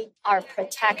they are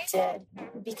protected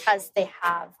because they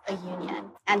have a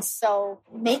union. And so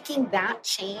making that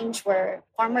change where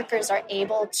farm workers are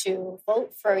able to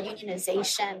vote for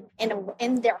unionization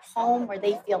in their home where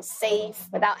they feel safe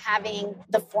without having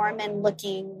the foreman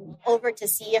looking over to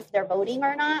see if they're voting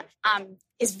or not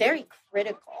is very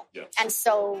critical. Yes. And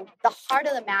so the heart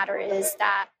of the matter is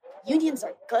that unions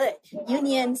are good.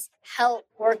 Unions help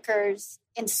workers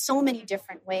in so many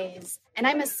different ways. And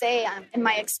I must say, in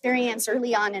my experience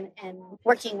early on in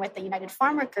working with the United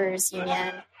Farm Workers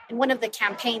Union, in one of the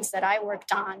campaigns that I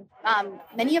worked on,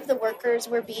 many of the workers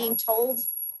were being told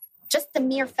just the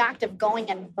mere fact of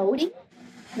going and voting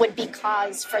would be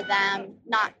cause for them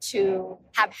not to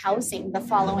have housing the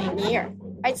following year,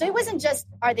 right? So it wasn't just,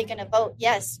 are they going to vote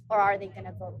yes or are they going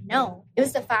to vote no? It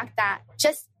was the fact that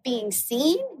just being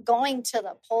seen, going to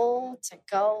the poll to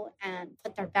go and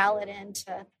put their ballot in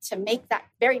to make that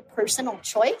very personal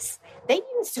choice. They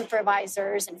knew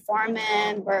supervisors and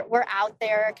foremen were out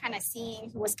there kind of seeing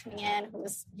who was coming in, who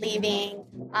was leaving.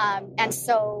 And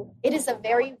so it is a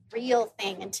very real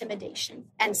thing, intimidation.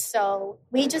 And so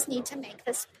we just need to make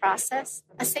this process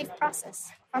a safe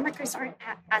process. Farm workers aren't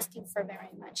asking for very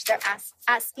much. They're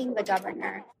asking the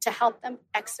governor to help them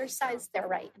exercise their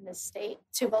right in this state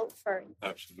to vote for.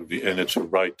 Absolutely. And it's a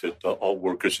right that all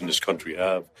workers in this country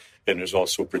have. And there's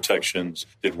also protections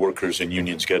that workers and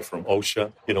unions get from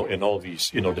OSHA, and all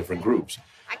these, different groups.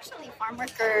 Actually, farm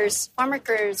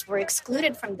workers were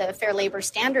excluded from the Fair Labor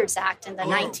Standards Act in the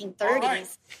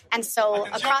 1930s. And so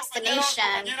across the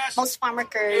nation, most farm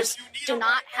workers do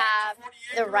not have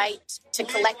the right to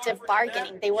collective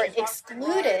bargaining. They were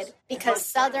excluded because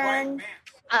Southern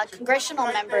congressional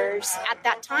members at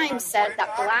that time said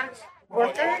that Black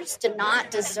workers did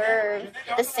not deserve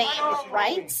the same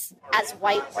rights as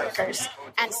white workers.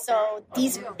 And so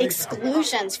these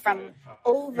exclusions from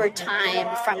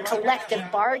overtime, from collective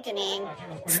bargaining,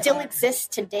 still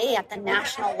exist today at the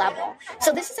national level.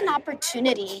 So this is an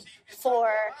opportunity for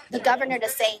the governor to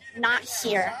say, not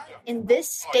here. In this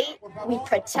state, we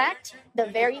protect the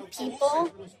very people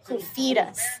who feed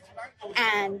us.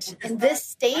 And in this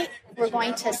state, we're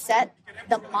going to set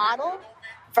the model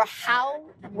for how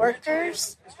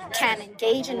workers can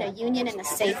engage in a union in a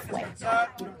safe way.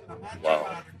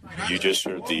 Wow. You just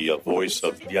heard the voice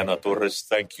of Diana Torres.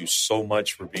 Thank you so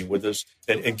much for being with us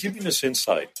and giving us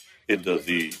insight into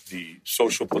the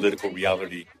social political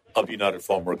reality of United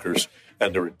Farm Workers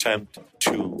and their attempt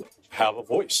to have a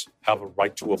voice, have a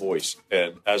right to a voice.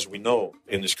 And as we know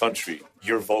in this country,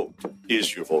 your vote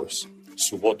is your voice.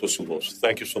 Su voto, su voz.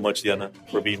 Thank you so much, Diana,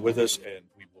 for being with us, and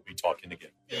we will be talking again.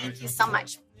 Thank you so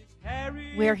much.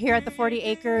 We're here at the 40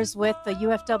 Acres with the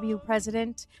UFW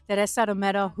president, Teresa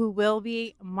Romero, who will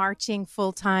be marching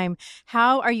full time.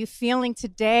 How are you feeling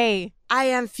today? I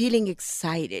am feeling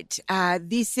excited.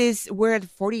 We're at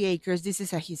 40 Acres. This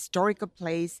is a historical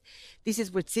place. This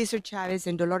is where Cesar Chavez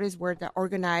and Dolores Huerta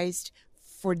organized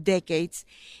for decades.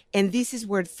 And this is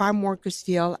where farm workers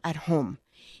feel at home.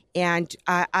 And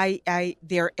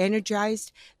they're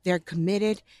energized. They're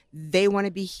committed. They want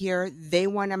to be here. They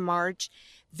want to march.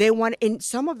 And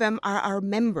some of them are our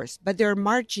members, but they're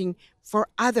marching for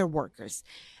other workers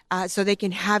so they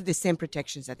can have the same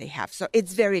protections that they have. So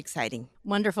it's very exciting.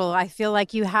 Wonderful. I feel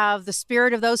like you have the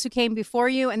spirit of those who came before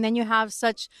you, and then you have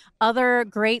such other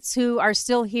greats who are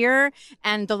still here.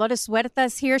 And Dolores Huerta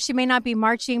is here. She may not be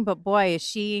marching, but boy, is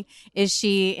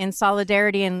she in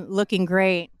solidarity and looking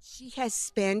great. She has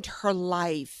spent her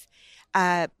life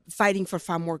fighting for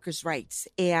farm workers' rights.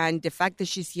 And the fact that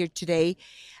she's here today,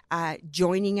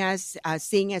 joining us,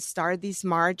 seeing us start this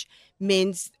march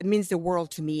means the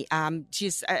world to me.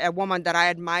 She's a woman that I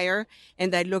admire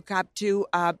and I look up to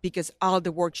because all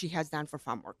the work she has done for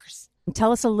farm workers.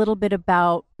 Tell us a little bit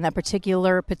about that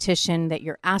particular petition that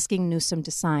you're asking Newsom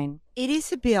to sign. It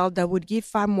is a bill that would give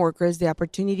farm workers the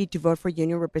opportunity to vote for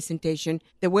union representation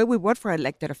the way we vote for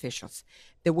elected officials,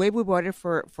 the way we voted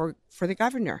for the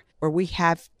governor, where we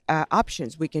have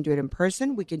options. We can do it in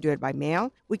person, we can do it by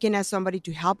mail, we can ask somebody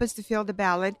to help us to fill the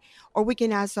ballot, or we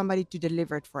can ask somebody to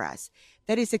deliver it for us.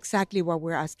 That is exactly what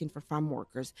we're asking for farm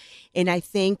workers. And I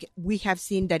think we have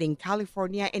seen that in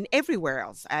California and everywhere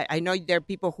else. I know there are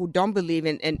people who don't believe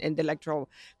in the electoral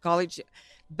college,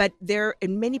 but there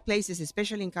in many places,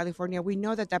 especially in California, we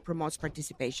know that promotes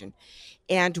participation.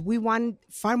 And we want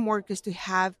farm workers to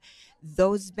have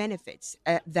those benefits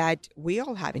that we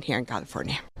all have in here in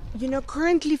California.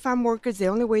 Currently farm workers, the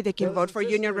only way they can vote for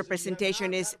union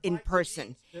representation is in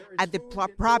person at the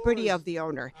property of the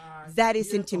owner. That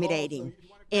is intimidating.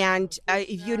 And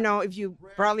if you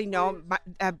probably know,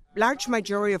 a large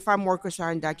majority of farm workers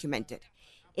are undocumented,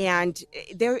 and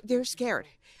they're scared.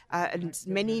 And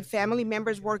many family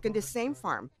members work in the same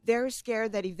farm. They're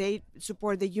scared that if they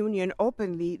support the union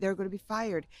openly, they're going to be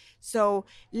fired. So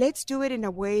let's do it in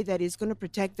a way that is going to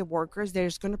protect the workers. That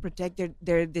is going to protect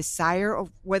their desire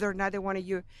of whether or not they want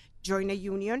to join a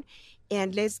union.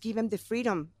 And let's give them the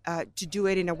freedom to do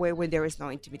it in a way where there is no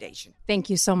intimidation. Thank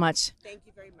you so much. Thank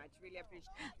you very much. Really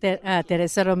appreciate it.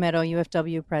 Teresa Romero,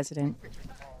 UFW President.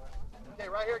 Okay,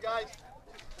 right here, guys.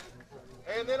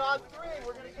 And then on three,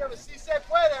 we're going to give a Si Se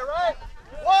Puede, right?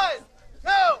 1,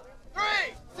 2,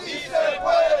 3. Si Se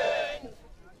Puede.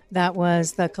 That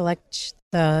was the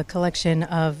collection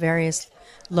of various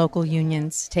local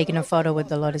unions taking a photo with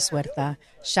Dolores Huerta,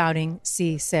 shouting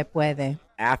Si Se Puede.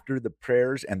 After the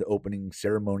prayers and the opening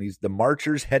ceremonies, the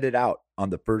marchers headed out on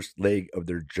the first leg of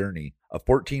their journey, a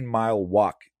 14-mile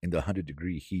walk in the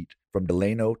 100-degree heat from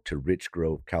Delano to Rich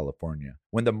Grove, California.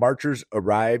 When the marchers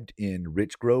arrived in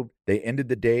Rich Grove, they ended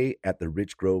the day at the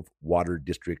Rich Grove Water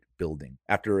District building.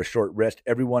 After a short rest,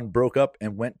 everyone broke up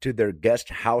and went to their guest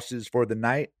houses for the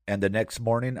night. And the next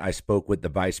morning, I spoke with the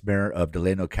Vice Mayor of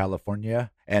Delano,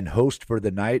 California, and host for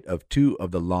the night of 2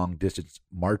 of the long-distance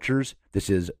marchers. This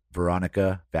is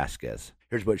Veronica Vasquez.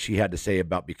 Here's what she had to say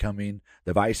about becoming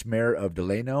the Vice Mayor of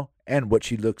Delano and what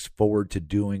she looks forward to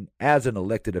doing as an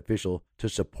elected official to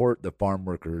support the farm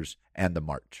workers and the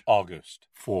march. August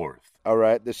 4th. All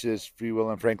right, this is Free Will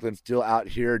and Franklin still out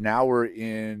here. Now we're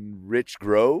in Rich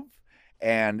Grove,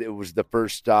 and it was the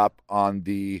first stop on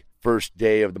the first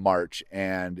day of the march,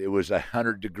 and it was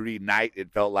 100-degree night.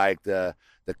 It felt like the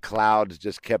clouds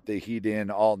just kept the heat in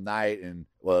all night, and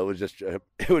well,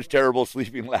 it was terrible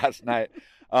sleeping last night.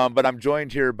 But I'm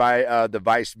joined here by the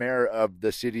Vice Mayor of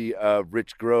the city of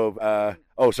Rich Grove,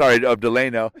 of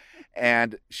Delano,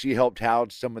 and she helped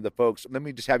house some of the folks. Let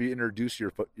me just have you introduce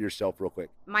yourself real quick.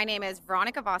 My name is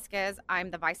Veronica Vasquez.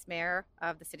 I'm the Vice Mayor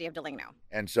of the city of Delano.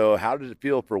 And so how does it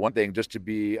feel, for one thing, just to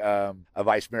be a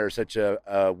Vice Mayor of such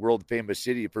a world-famous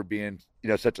city, for being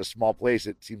such a small place?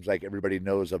 It seems like everybody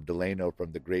knows of Delano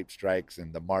from the grape strikes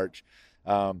and the march.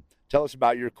 Tell us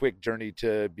about your quick journey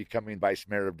to becoming Vice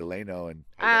Mayor of Delano. And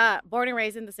born and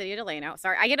raised in the city of Delano.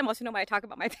 Sorry, I get emotional when I talk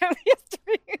about my family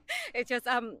history. It's just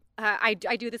I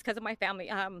do this because of my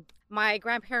family. My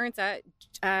grandparents,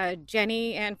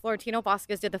 Jenny and Florentino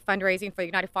Vasquez, did the fundraising for the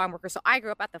United Farm Workers. So I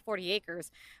grew up at the 40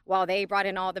 acres while they brought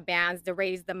in all the bands to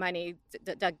raise the money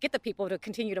to get the people to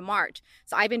continue to march.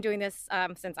 So I've been doing this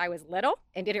since I was little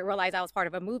and didn't realize I was part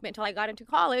of a movement until I got into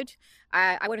college.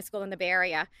 I went to school in the Bay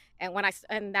Area,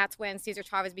 and that's when Cesar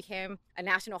Chavez became a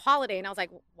national holiday. And I was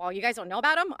like, well, you guys don't know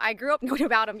about him? I grew up knowing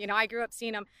about him. I grew up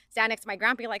seeing him stand next to my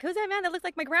grandpa, like, who's that man that looks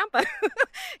like my grandpa?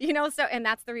 So, and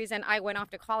that's the reason I went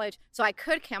off to college, so I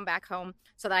could come back home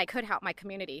so that I could help my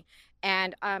community.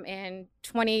 And in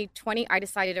 2020, I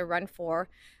decided to run for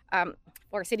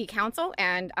city council,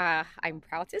 and I'm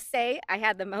proud to say I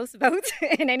had the most votes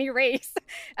in any race.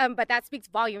 But that speaks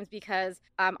volumes because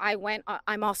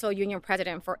I'm also a union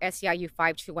president for SEIU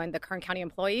 521, the Kern County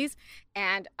employees,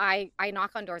 and I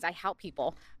knock on doors. I help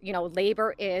people.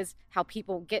 Labor is how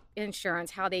people get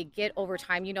insurance, how they get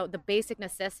overtime, the basic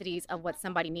necessities of what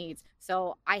somebody needs.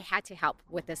 So I had to help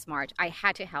with this march. I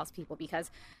had to house people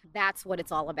because that's what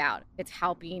it's all about. It's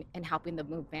helping the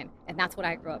movement. And that's what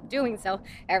I grew up doing. So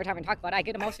every time I talk about it, I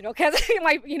get emotional because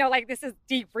this is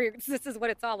deep roots. This is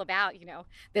what it's all about.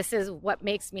 This is what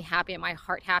makes me happy and my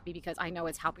heart happy, because I know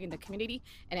it's helping the community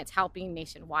and it's helping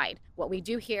nationwide. What we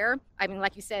do here,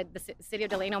 like you said, the city of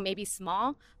Delano may be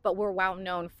small, but we're well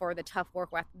known for the tough work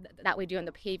that we do and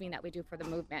the paving that we do for the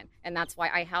movement. And that's why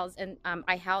I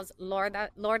house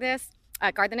Lourdes,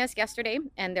 Cardenas yesterday,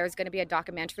 and there's going to be a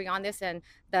documentary on this. And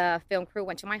the film crew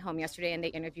went to my home yesterday, and they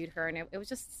interviewed her, and it was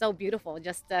just so beautiful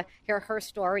just to hear her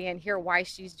story and hear why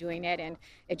she's doing it. And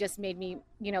it just made me,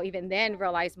 even then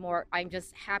realize more. I'm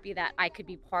just happy that I could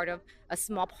be part of a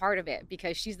small part of it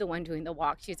because she's the one doing the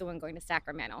walk. She's the one going to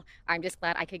Sacramento. I'm just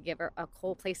glad I could give her a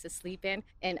cold place to sleep in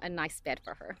and a nice bed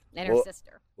for her and her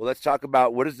sister. Well, let's talk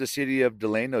about what is the city of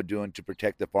Delano doing to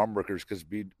protect the farm workers, because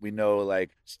we know,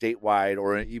 like, statewide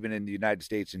or even in the United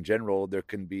States in general, there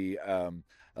can be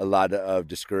a lot of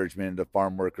discouragement of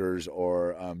farm workers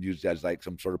or used as like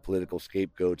some sort of political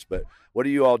scapegoats. But what are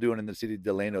you all doing in the city of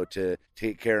Delano to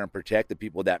take care and protect the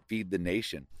people that feed the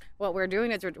nation? What we're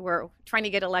doing is we're trying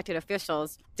to get elected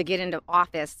officials to get into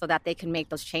office so that they can make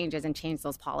those changes and change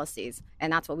those policies.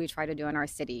 And that's what we try to do in our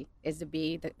city, is to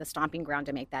be the stomping ground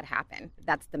to make that happen.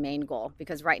 That's the main goal,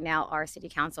 because right now our city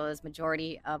council is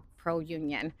majority of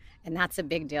pro-union, and that's a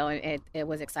big deal. It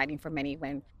was exciting for many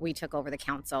when we took over the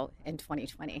council in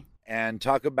 2020. And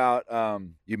talk about,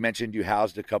 you mentioned you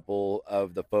housed a couple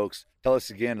of the folks. Tell us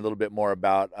again a little bit more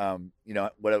about,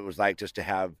 what it was like just to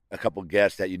have a couple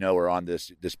guests that are on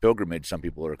this pilgrimage, some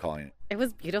people are calling it. It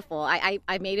was beautiful. I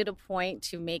made it a point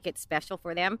to make it special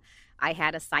for them. I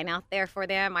had a sign out there for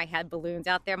them. I had balloons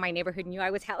out there. My neighborhood knew I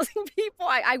was housing people.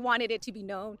 I wanted it to be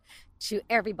known to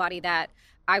everybody that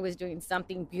I was doing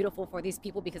something beautiful for these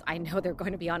people, because I know they're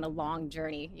going to be on a long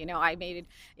journey. I made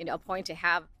it, a point to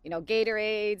have,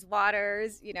 Gatorades,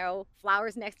 waters,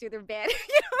 flowers next to their bed.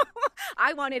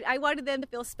 I wanted them to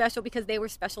feel special because they were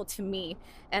special to me,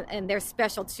 and they're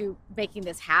special to making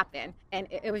this happen. And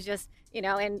it was just,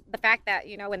 and the fact that,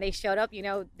 when they showed up,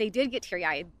 they did get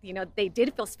teary-eyed, they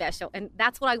did feel special. And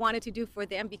that's what I wanted to do for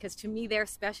them, because to me, they're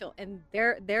special, and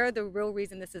they're the real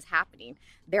reason this is happening.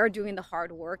 They're doing the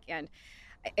hard work, and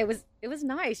it was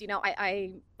nice.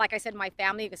 I like I said, my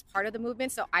family is part of the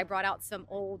movement, so I brought out some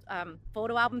old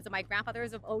photo albums of my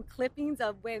grandfathers, of old clippings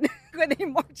of when they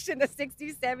marched in the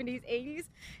 60s, 70s, 80s.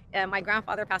 And my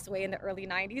grandfather passed away in the early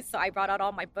 90s, so I brought out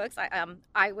all my books.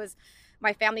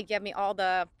 My family gave me all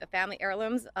the family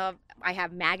heirlooms of. I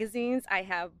have magazines, I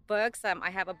have books.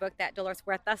 I have a book that Dolores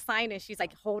Huerta signed, and she's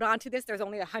like, "Hold on to this. There's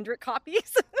only 100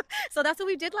 copies." So that's what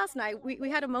we did last night.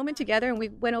 We had a moment together, and we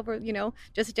went over,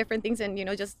 just different things, and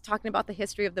just talking about the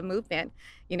history of the movement,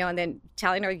 and then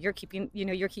telling her you're keeping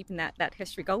that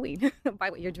history going by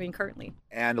what you're doing currently.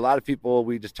 And a lot of people,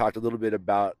 we just talked a little bit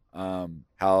about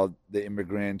how the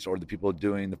immigrants or the people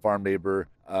doing the farm labor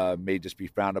may just be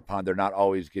frowned upon. They're not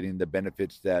always getting the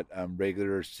benefits that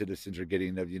regular citizens are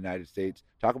getting of the United States.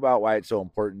 Talk about why it's so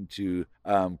important to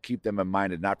keep them in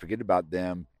mind and not forget about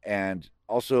them. And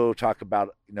also talk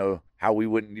about, how we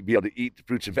wouldn't be able to eat the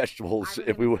fruits and vegetables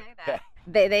if we would.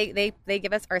 They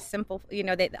give us our simple,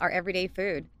 our everyday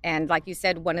food. And like you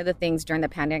said, one of the things during the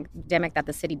pandemic that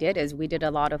the city did is we did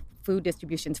a lot of food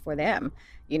distributions for them.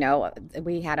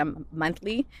 We had them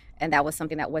monthly, and that was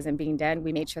something that wasn't being done.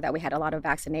 We made sure that we had a lot of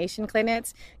vaccination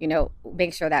clinics,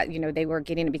 make sure that, they were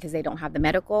getting it because they don't have the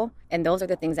medical. And those are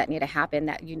the things that need to happen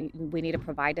that we need to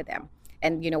provide to them.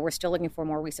 And, we're still looking for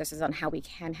more resources on how we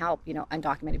can help,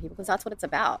 undocumented people, because that's what it's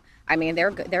about. I mean,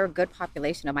 they're a good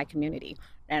population of my community,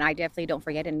 and I definitely don't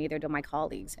forget it, and neither do my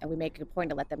colleagues. And we make a point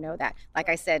to let them know that. Like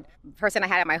I said, the person I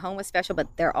had at my home was special,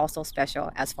 but they're also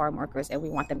special as farm workers, and we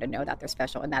want them to know that they're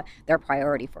special and that they're a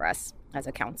priority for us as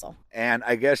a council. And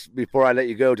I guess before I let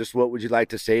you go, just what would you like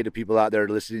to say to people out there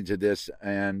listening to this,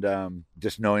 and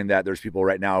just knowing that there's people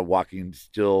right now walking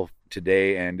still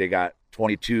today, and they got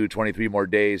 22, 23 more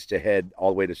days to head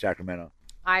all the way to Sacramento?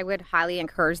 I would highly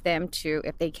encourage them to,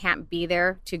 if they can't be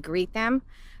there to greet them,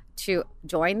 to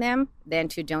join them, then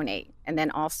to donate. And then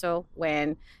also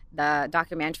when the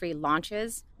documentary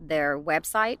launches, their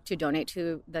website, to donate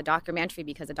to the documentary,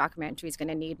 because the documentary is going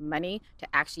to need money to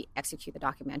actually execute the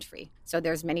documentary. So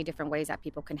there's many different ways that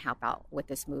people can help out with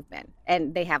this movement.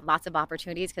 And they have lots of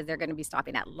opportunities because they're going to be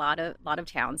stopping at a lot of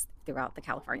towns throughout the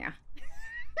California.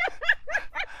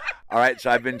 All right,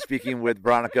 so I've been speaking with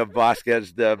Veronica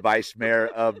Vasquez, the Vice Mayor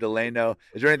of Delano.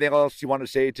 Is there anything else you want to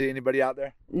say to anybody out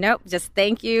there? Nope, just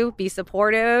thank you, be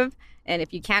supportive, and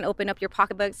if you can, open up your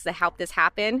pocketbooks to help this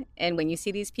happen. And when you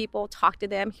see these people, talk to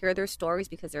them, hear their stories,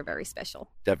 because they're very special.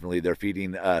 Definitely, they're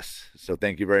feeding us, so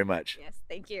thank you very much. Yes,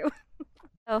 thank you.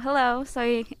 Oh, hello,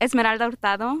 soy Esmeralda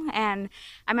Hurtado, and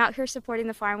I'm out here supporting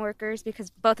the farm workers because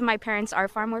both of my parents are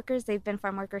farm workers. They've been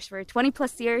farm workers for 20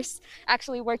 plus years,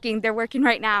 actually they're working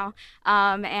right now,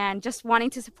 and just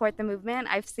wanting to support the movement.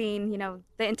 I've seen,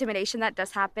 the intimidation that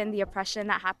does happen, the oppression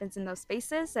that happens in those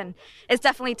spaces, and it's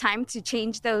definitely time to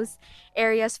change those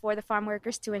areas for the farm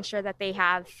workers to ensure that they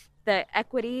have the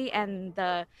equity and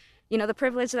the the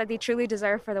privilege that they truly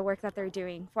deserve for the work that they're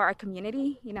doing for our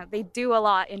community. They do a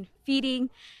lot in feeding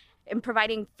and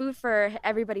providing food for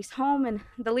everybody's home, and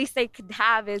the least they could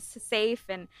have is safe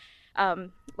and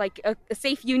like a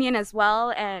safe union as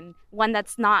well, and one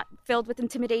that's not filled with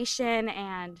intimidation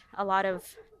and a lot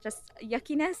of just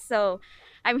yuckiness. So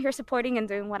I'm here supporting and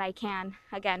doing what I can,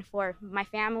 again, for my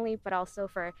family, but also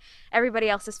for everybody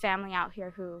else's family out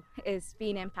here who is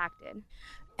being impacted.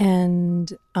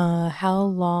 And how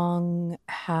long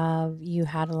have you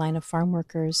had a line of farm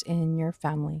workers in your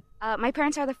family? My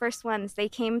parents are the first ones. They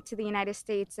came to the United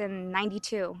States in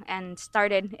 '92 and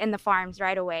started in the farms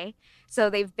right away. So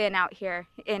they've been out here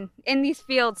in these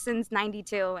fields since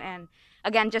 '92. And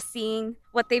again, just seeing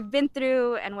what they've been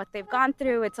through and what they've gone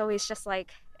through, it's always just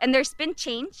like, and there's been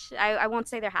change. I won't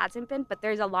say there hasn't been, but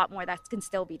there's a lot more that can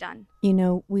still be done.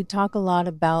 We talk a lot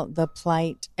about the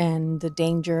plight and the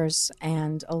dangers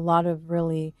and a lot of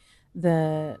really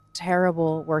the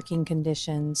terrible working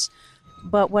conditions.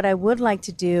 But what I would like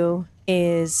to do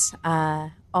is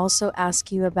also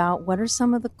ask you about what are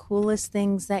some of the coolest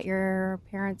things that your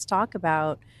parents talk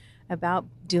about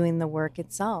doing the work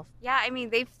itself. Yeah, I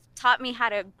mean, they've taught me how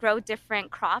to grow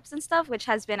different crops and stuff, which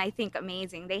has been, I think,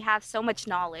 amazing. They have so much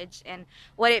knowledge and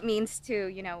what it means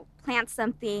to, plant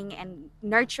something and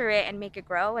nurture it and make it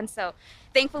grow. And so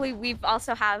thankfully, we've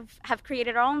also have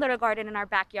created our own little garden in our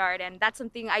backyard. And that's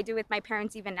something I do with my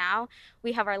parents even now.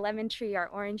 We have our lemon tree, our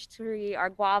orange tree, our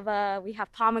guava, we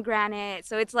have pomegranate.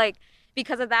 So it's like,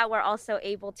 because of that, we're also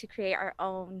able to create our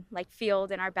own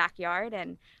field in our backyard,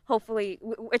 and hopefully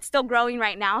it's still growing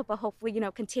right now, but hopefully,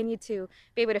 continue to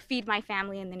be able to feed my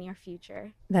family in the near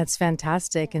future. That's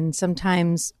fantastic. And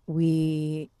sometimes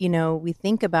we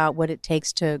think about what it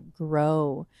takes to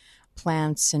grow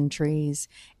plants and trees,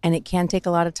 and it can take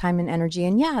a lot of time and energy.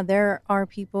 And yeah, there are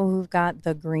people who've got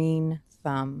the green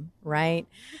thumb, right?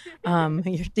 But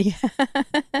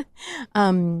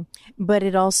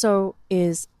it also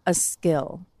is a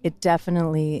skill. It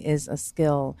definitely is a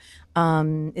skill.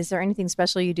 Is there anything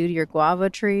special you do to your guava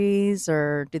trees,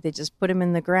 or do they just put them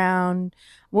in the ground?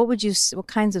 What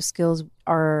kinds of skills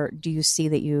do you see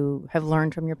that you have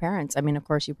learned from your parents? I mean, of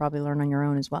course, you probably learn on your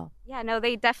own as well. Yeah, no,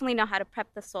 they definitely know how to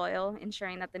prep the soil,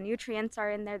 ensuring that the nutrients are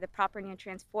in there, the proper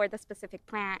nutrients for the specific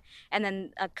plant. And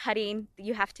then cutting,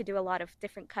 you have to do a lot of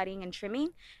different cutting and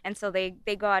trimming. And so they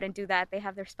go out and do that. They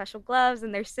have their special gloves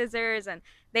and their scissors, and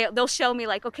they'll show me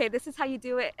okay, this is how you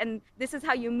do it, and this is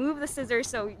how you move the scissors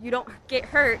so you don't get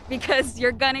hurt, because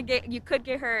you could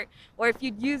get hurt, or if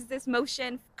you use this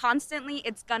motion constantly,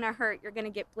 it's gonna hurt. You're gonna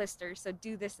get blisters, so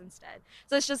do this instead.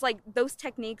 So it's just those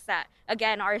techniques that,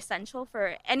 again, are essential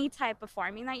for any type of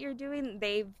farming that you're doing.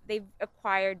 They've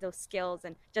acquired those skills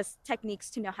and just techniques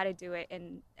to know how to do it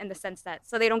in the sense that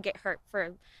so they don't get hurt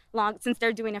for long, since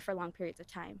they're doing it for long periods of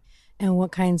time. And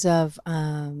what kinds of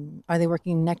are they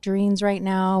working nectarines right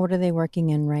now? What are they working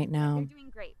in right now? They're doing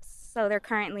grapes. So they're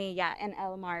currently in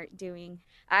Elmar doing,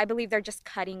 I believe they're just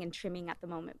cutting and trimming at the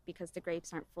moment because the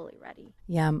grapes aren't fully ready.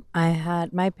 Yeah,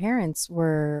 my parents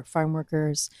were farm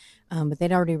workers, but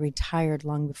they'd already retired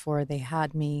long before they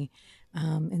had me.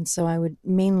 And so I would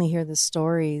mainly hear the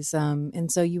stories.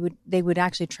 And so they would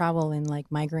actually travel in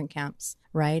migrant camps,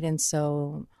 right? And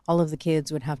so all of the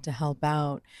kids would have to help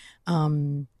out.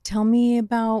 Tell me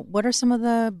about what are some of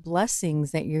the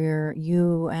blessings that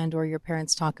you and or your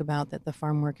parents talk about that the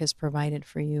farm work has provided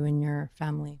for you and your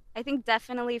family? I think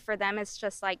definitely for them, it's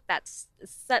just that's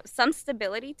some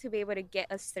stability to be able to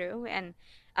get us through and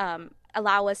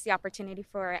allow us the opportunity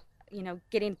for,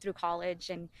 getting through college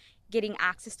and getting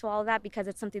access to all of that, because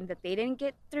it's something that they didn't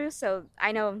get through. So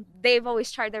I know they've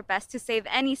always tried their best to save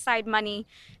any side money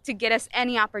to get us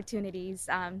any opportunities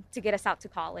to get us out to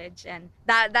college. And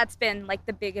that's been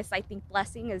the biggest, I think,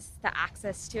 blessing, is the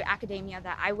access to academia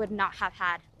that I would not have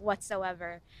had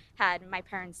whatsoever had my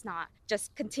parents not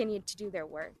just continued to do their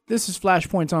work. This is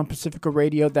Flashpoints on Pacifica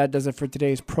Radio. That does it for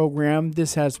today's program.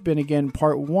 This has been, again,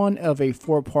 part 1 of a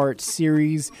 4-part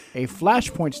series, a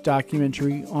Flashpoints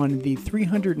documentary on the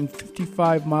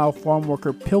 355-mile farm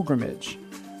worker pilgrimage,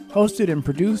 hosted and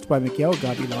produced by Miguel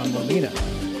Gavilan Molina.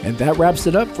 And that wraps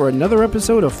it up for another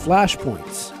episode of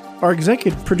Flashpoints. Our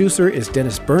executive producer is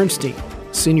Dennis Bernstein.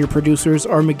 Senior producers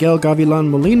are Miguel Gavilan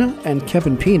Molina and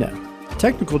Kevin Pina.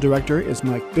 Technical director is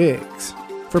Mike Biggs.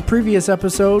 For previous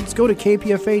episodes, go to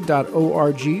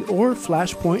kpfa.org or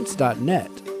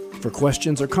flashpoints.net. For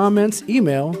questions or comments,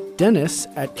 email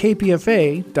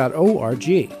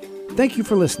dennis@kpfa.org. Thank you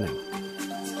for listening.